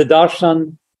 he had the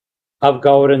darshan of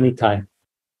Gaura Nitai.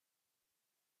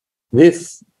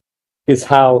 This is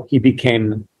how he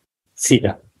became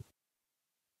Siddha.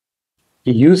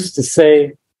 He used to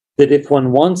say that if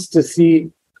one wants to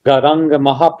see Gauranga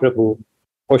Mahaprabhu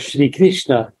or Sri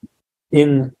Krishna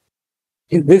in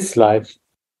this life,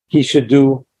 he should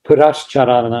do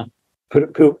Purascharana.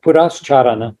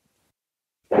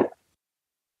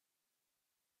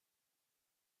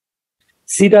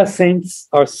 Siddha saints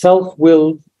are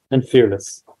self-willed and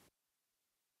fearless.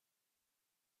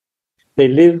 They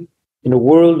live in a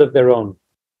world of their own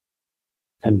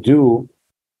and do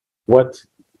what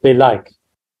they like,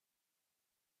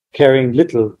 caring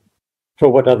little for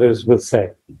what others will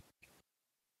say.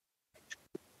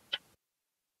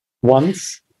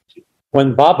 Once,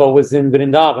 when Baba was in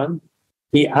Vrindavan,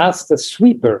 he asked a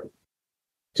sweeper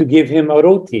to give him a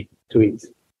roti to eat.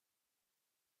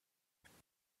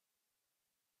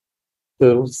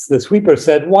 The sweeper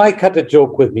said, "Why cut a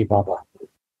joke with me, Baba?"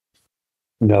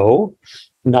 "No,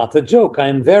 not a joke. I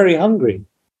am very hungry.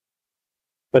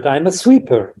 But I'm a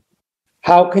sweeper.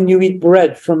 How can you eat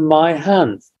bread from my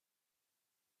hand?"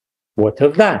 "What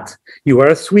of that? You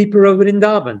are a sweeper of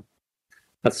Vrindavan.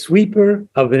 A sweeper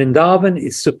of Vrindavan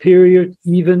is superior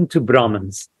even to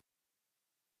Brahmins."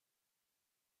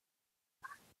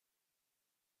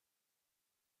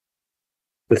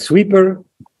 The sweeper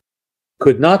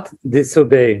could not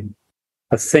disobey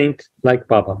a saint like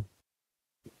Baba.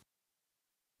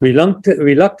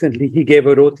 Reluctantly, he gave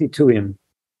a roti to him,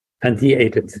 and he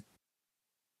ate it.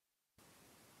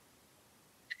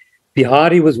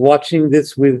 Bihari was watching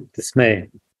this with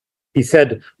dismay. He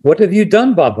said, "What have you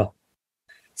done, Baba?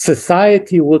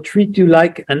 Society will treat you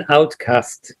like an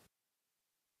outcast.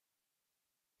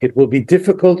 It will be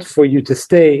difficult for you to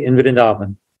stay in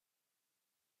Vrindavan."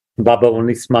 Baba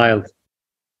only smiled.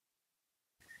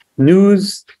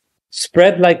 News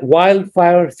spread like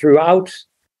wildfire throughout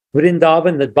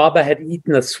Vrindavan that Baba had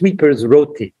eaten a sweeper's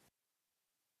roti.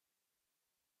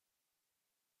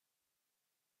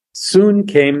 Soon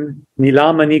came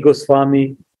Nilamani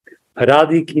Gosvami,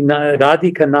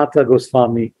 Radhikanatha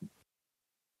Gosvami,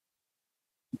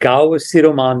 Gaur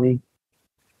Siromani,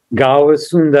 Gaur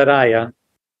Sundaraya,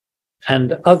 and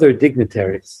other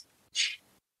dignitaries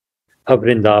of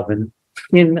Vrindavan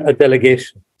in a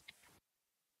delegation.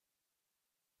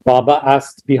 Baba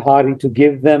asked Bihari to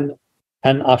give them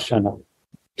an ashana,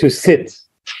 to sit.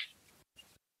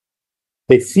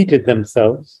 They seated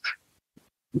themselves,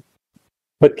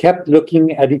 but kept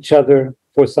looking at each other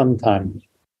for some time.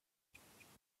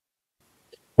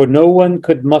 For no one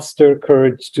could muster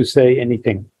courage to say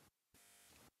anything.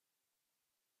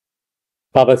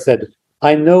 Baba said,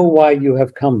 "I know why you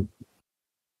have come.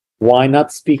 Why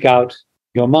not speak out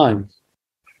your mind?"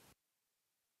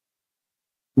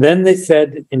 Then they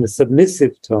said in a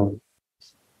submissive tone,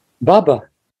 "Baba,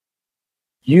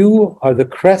 you are the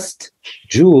crest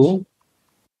jewel."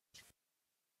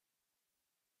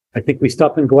 I think we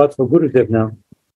stop and go out for Gurudev now.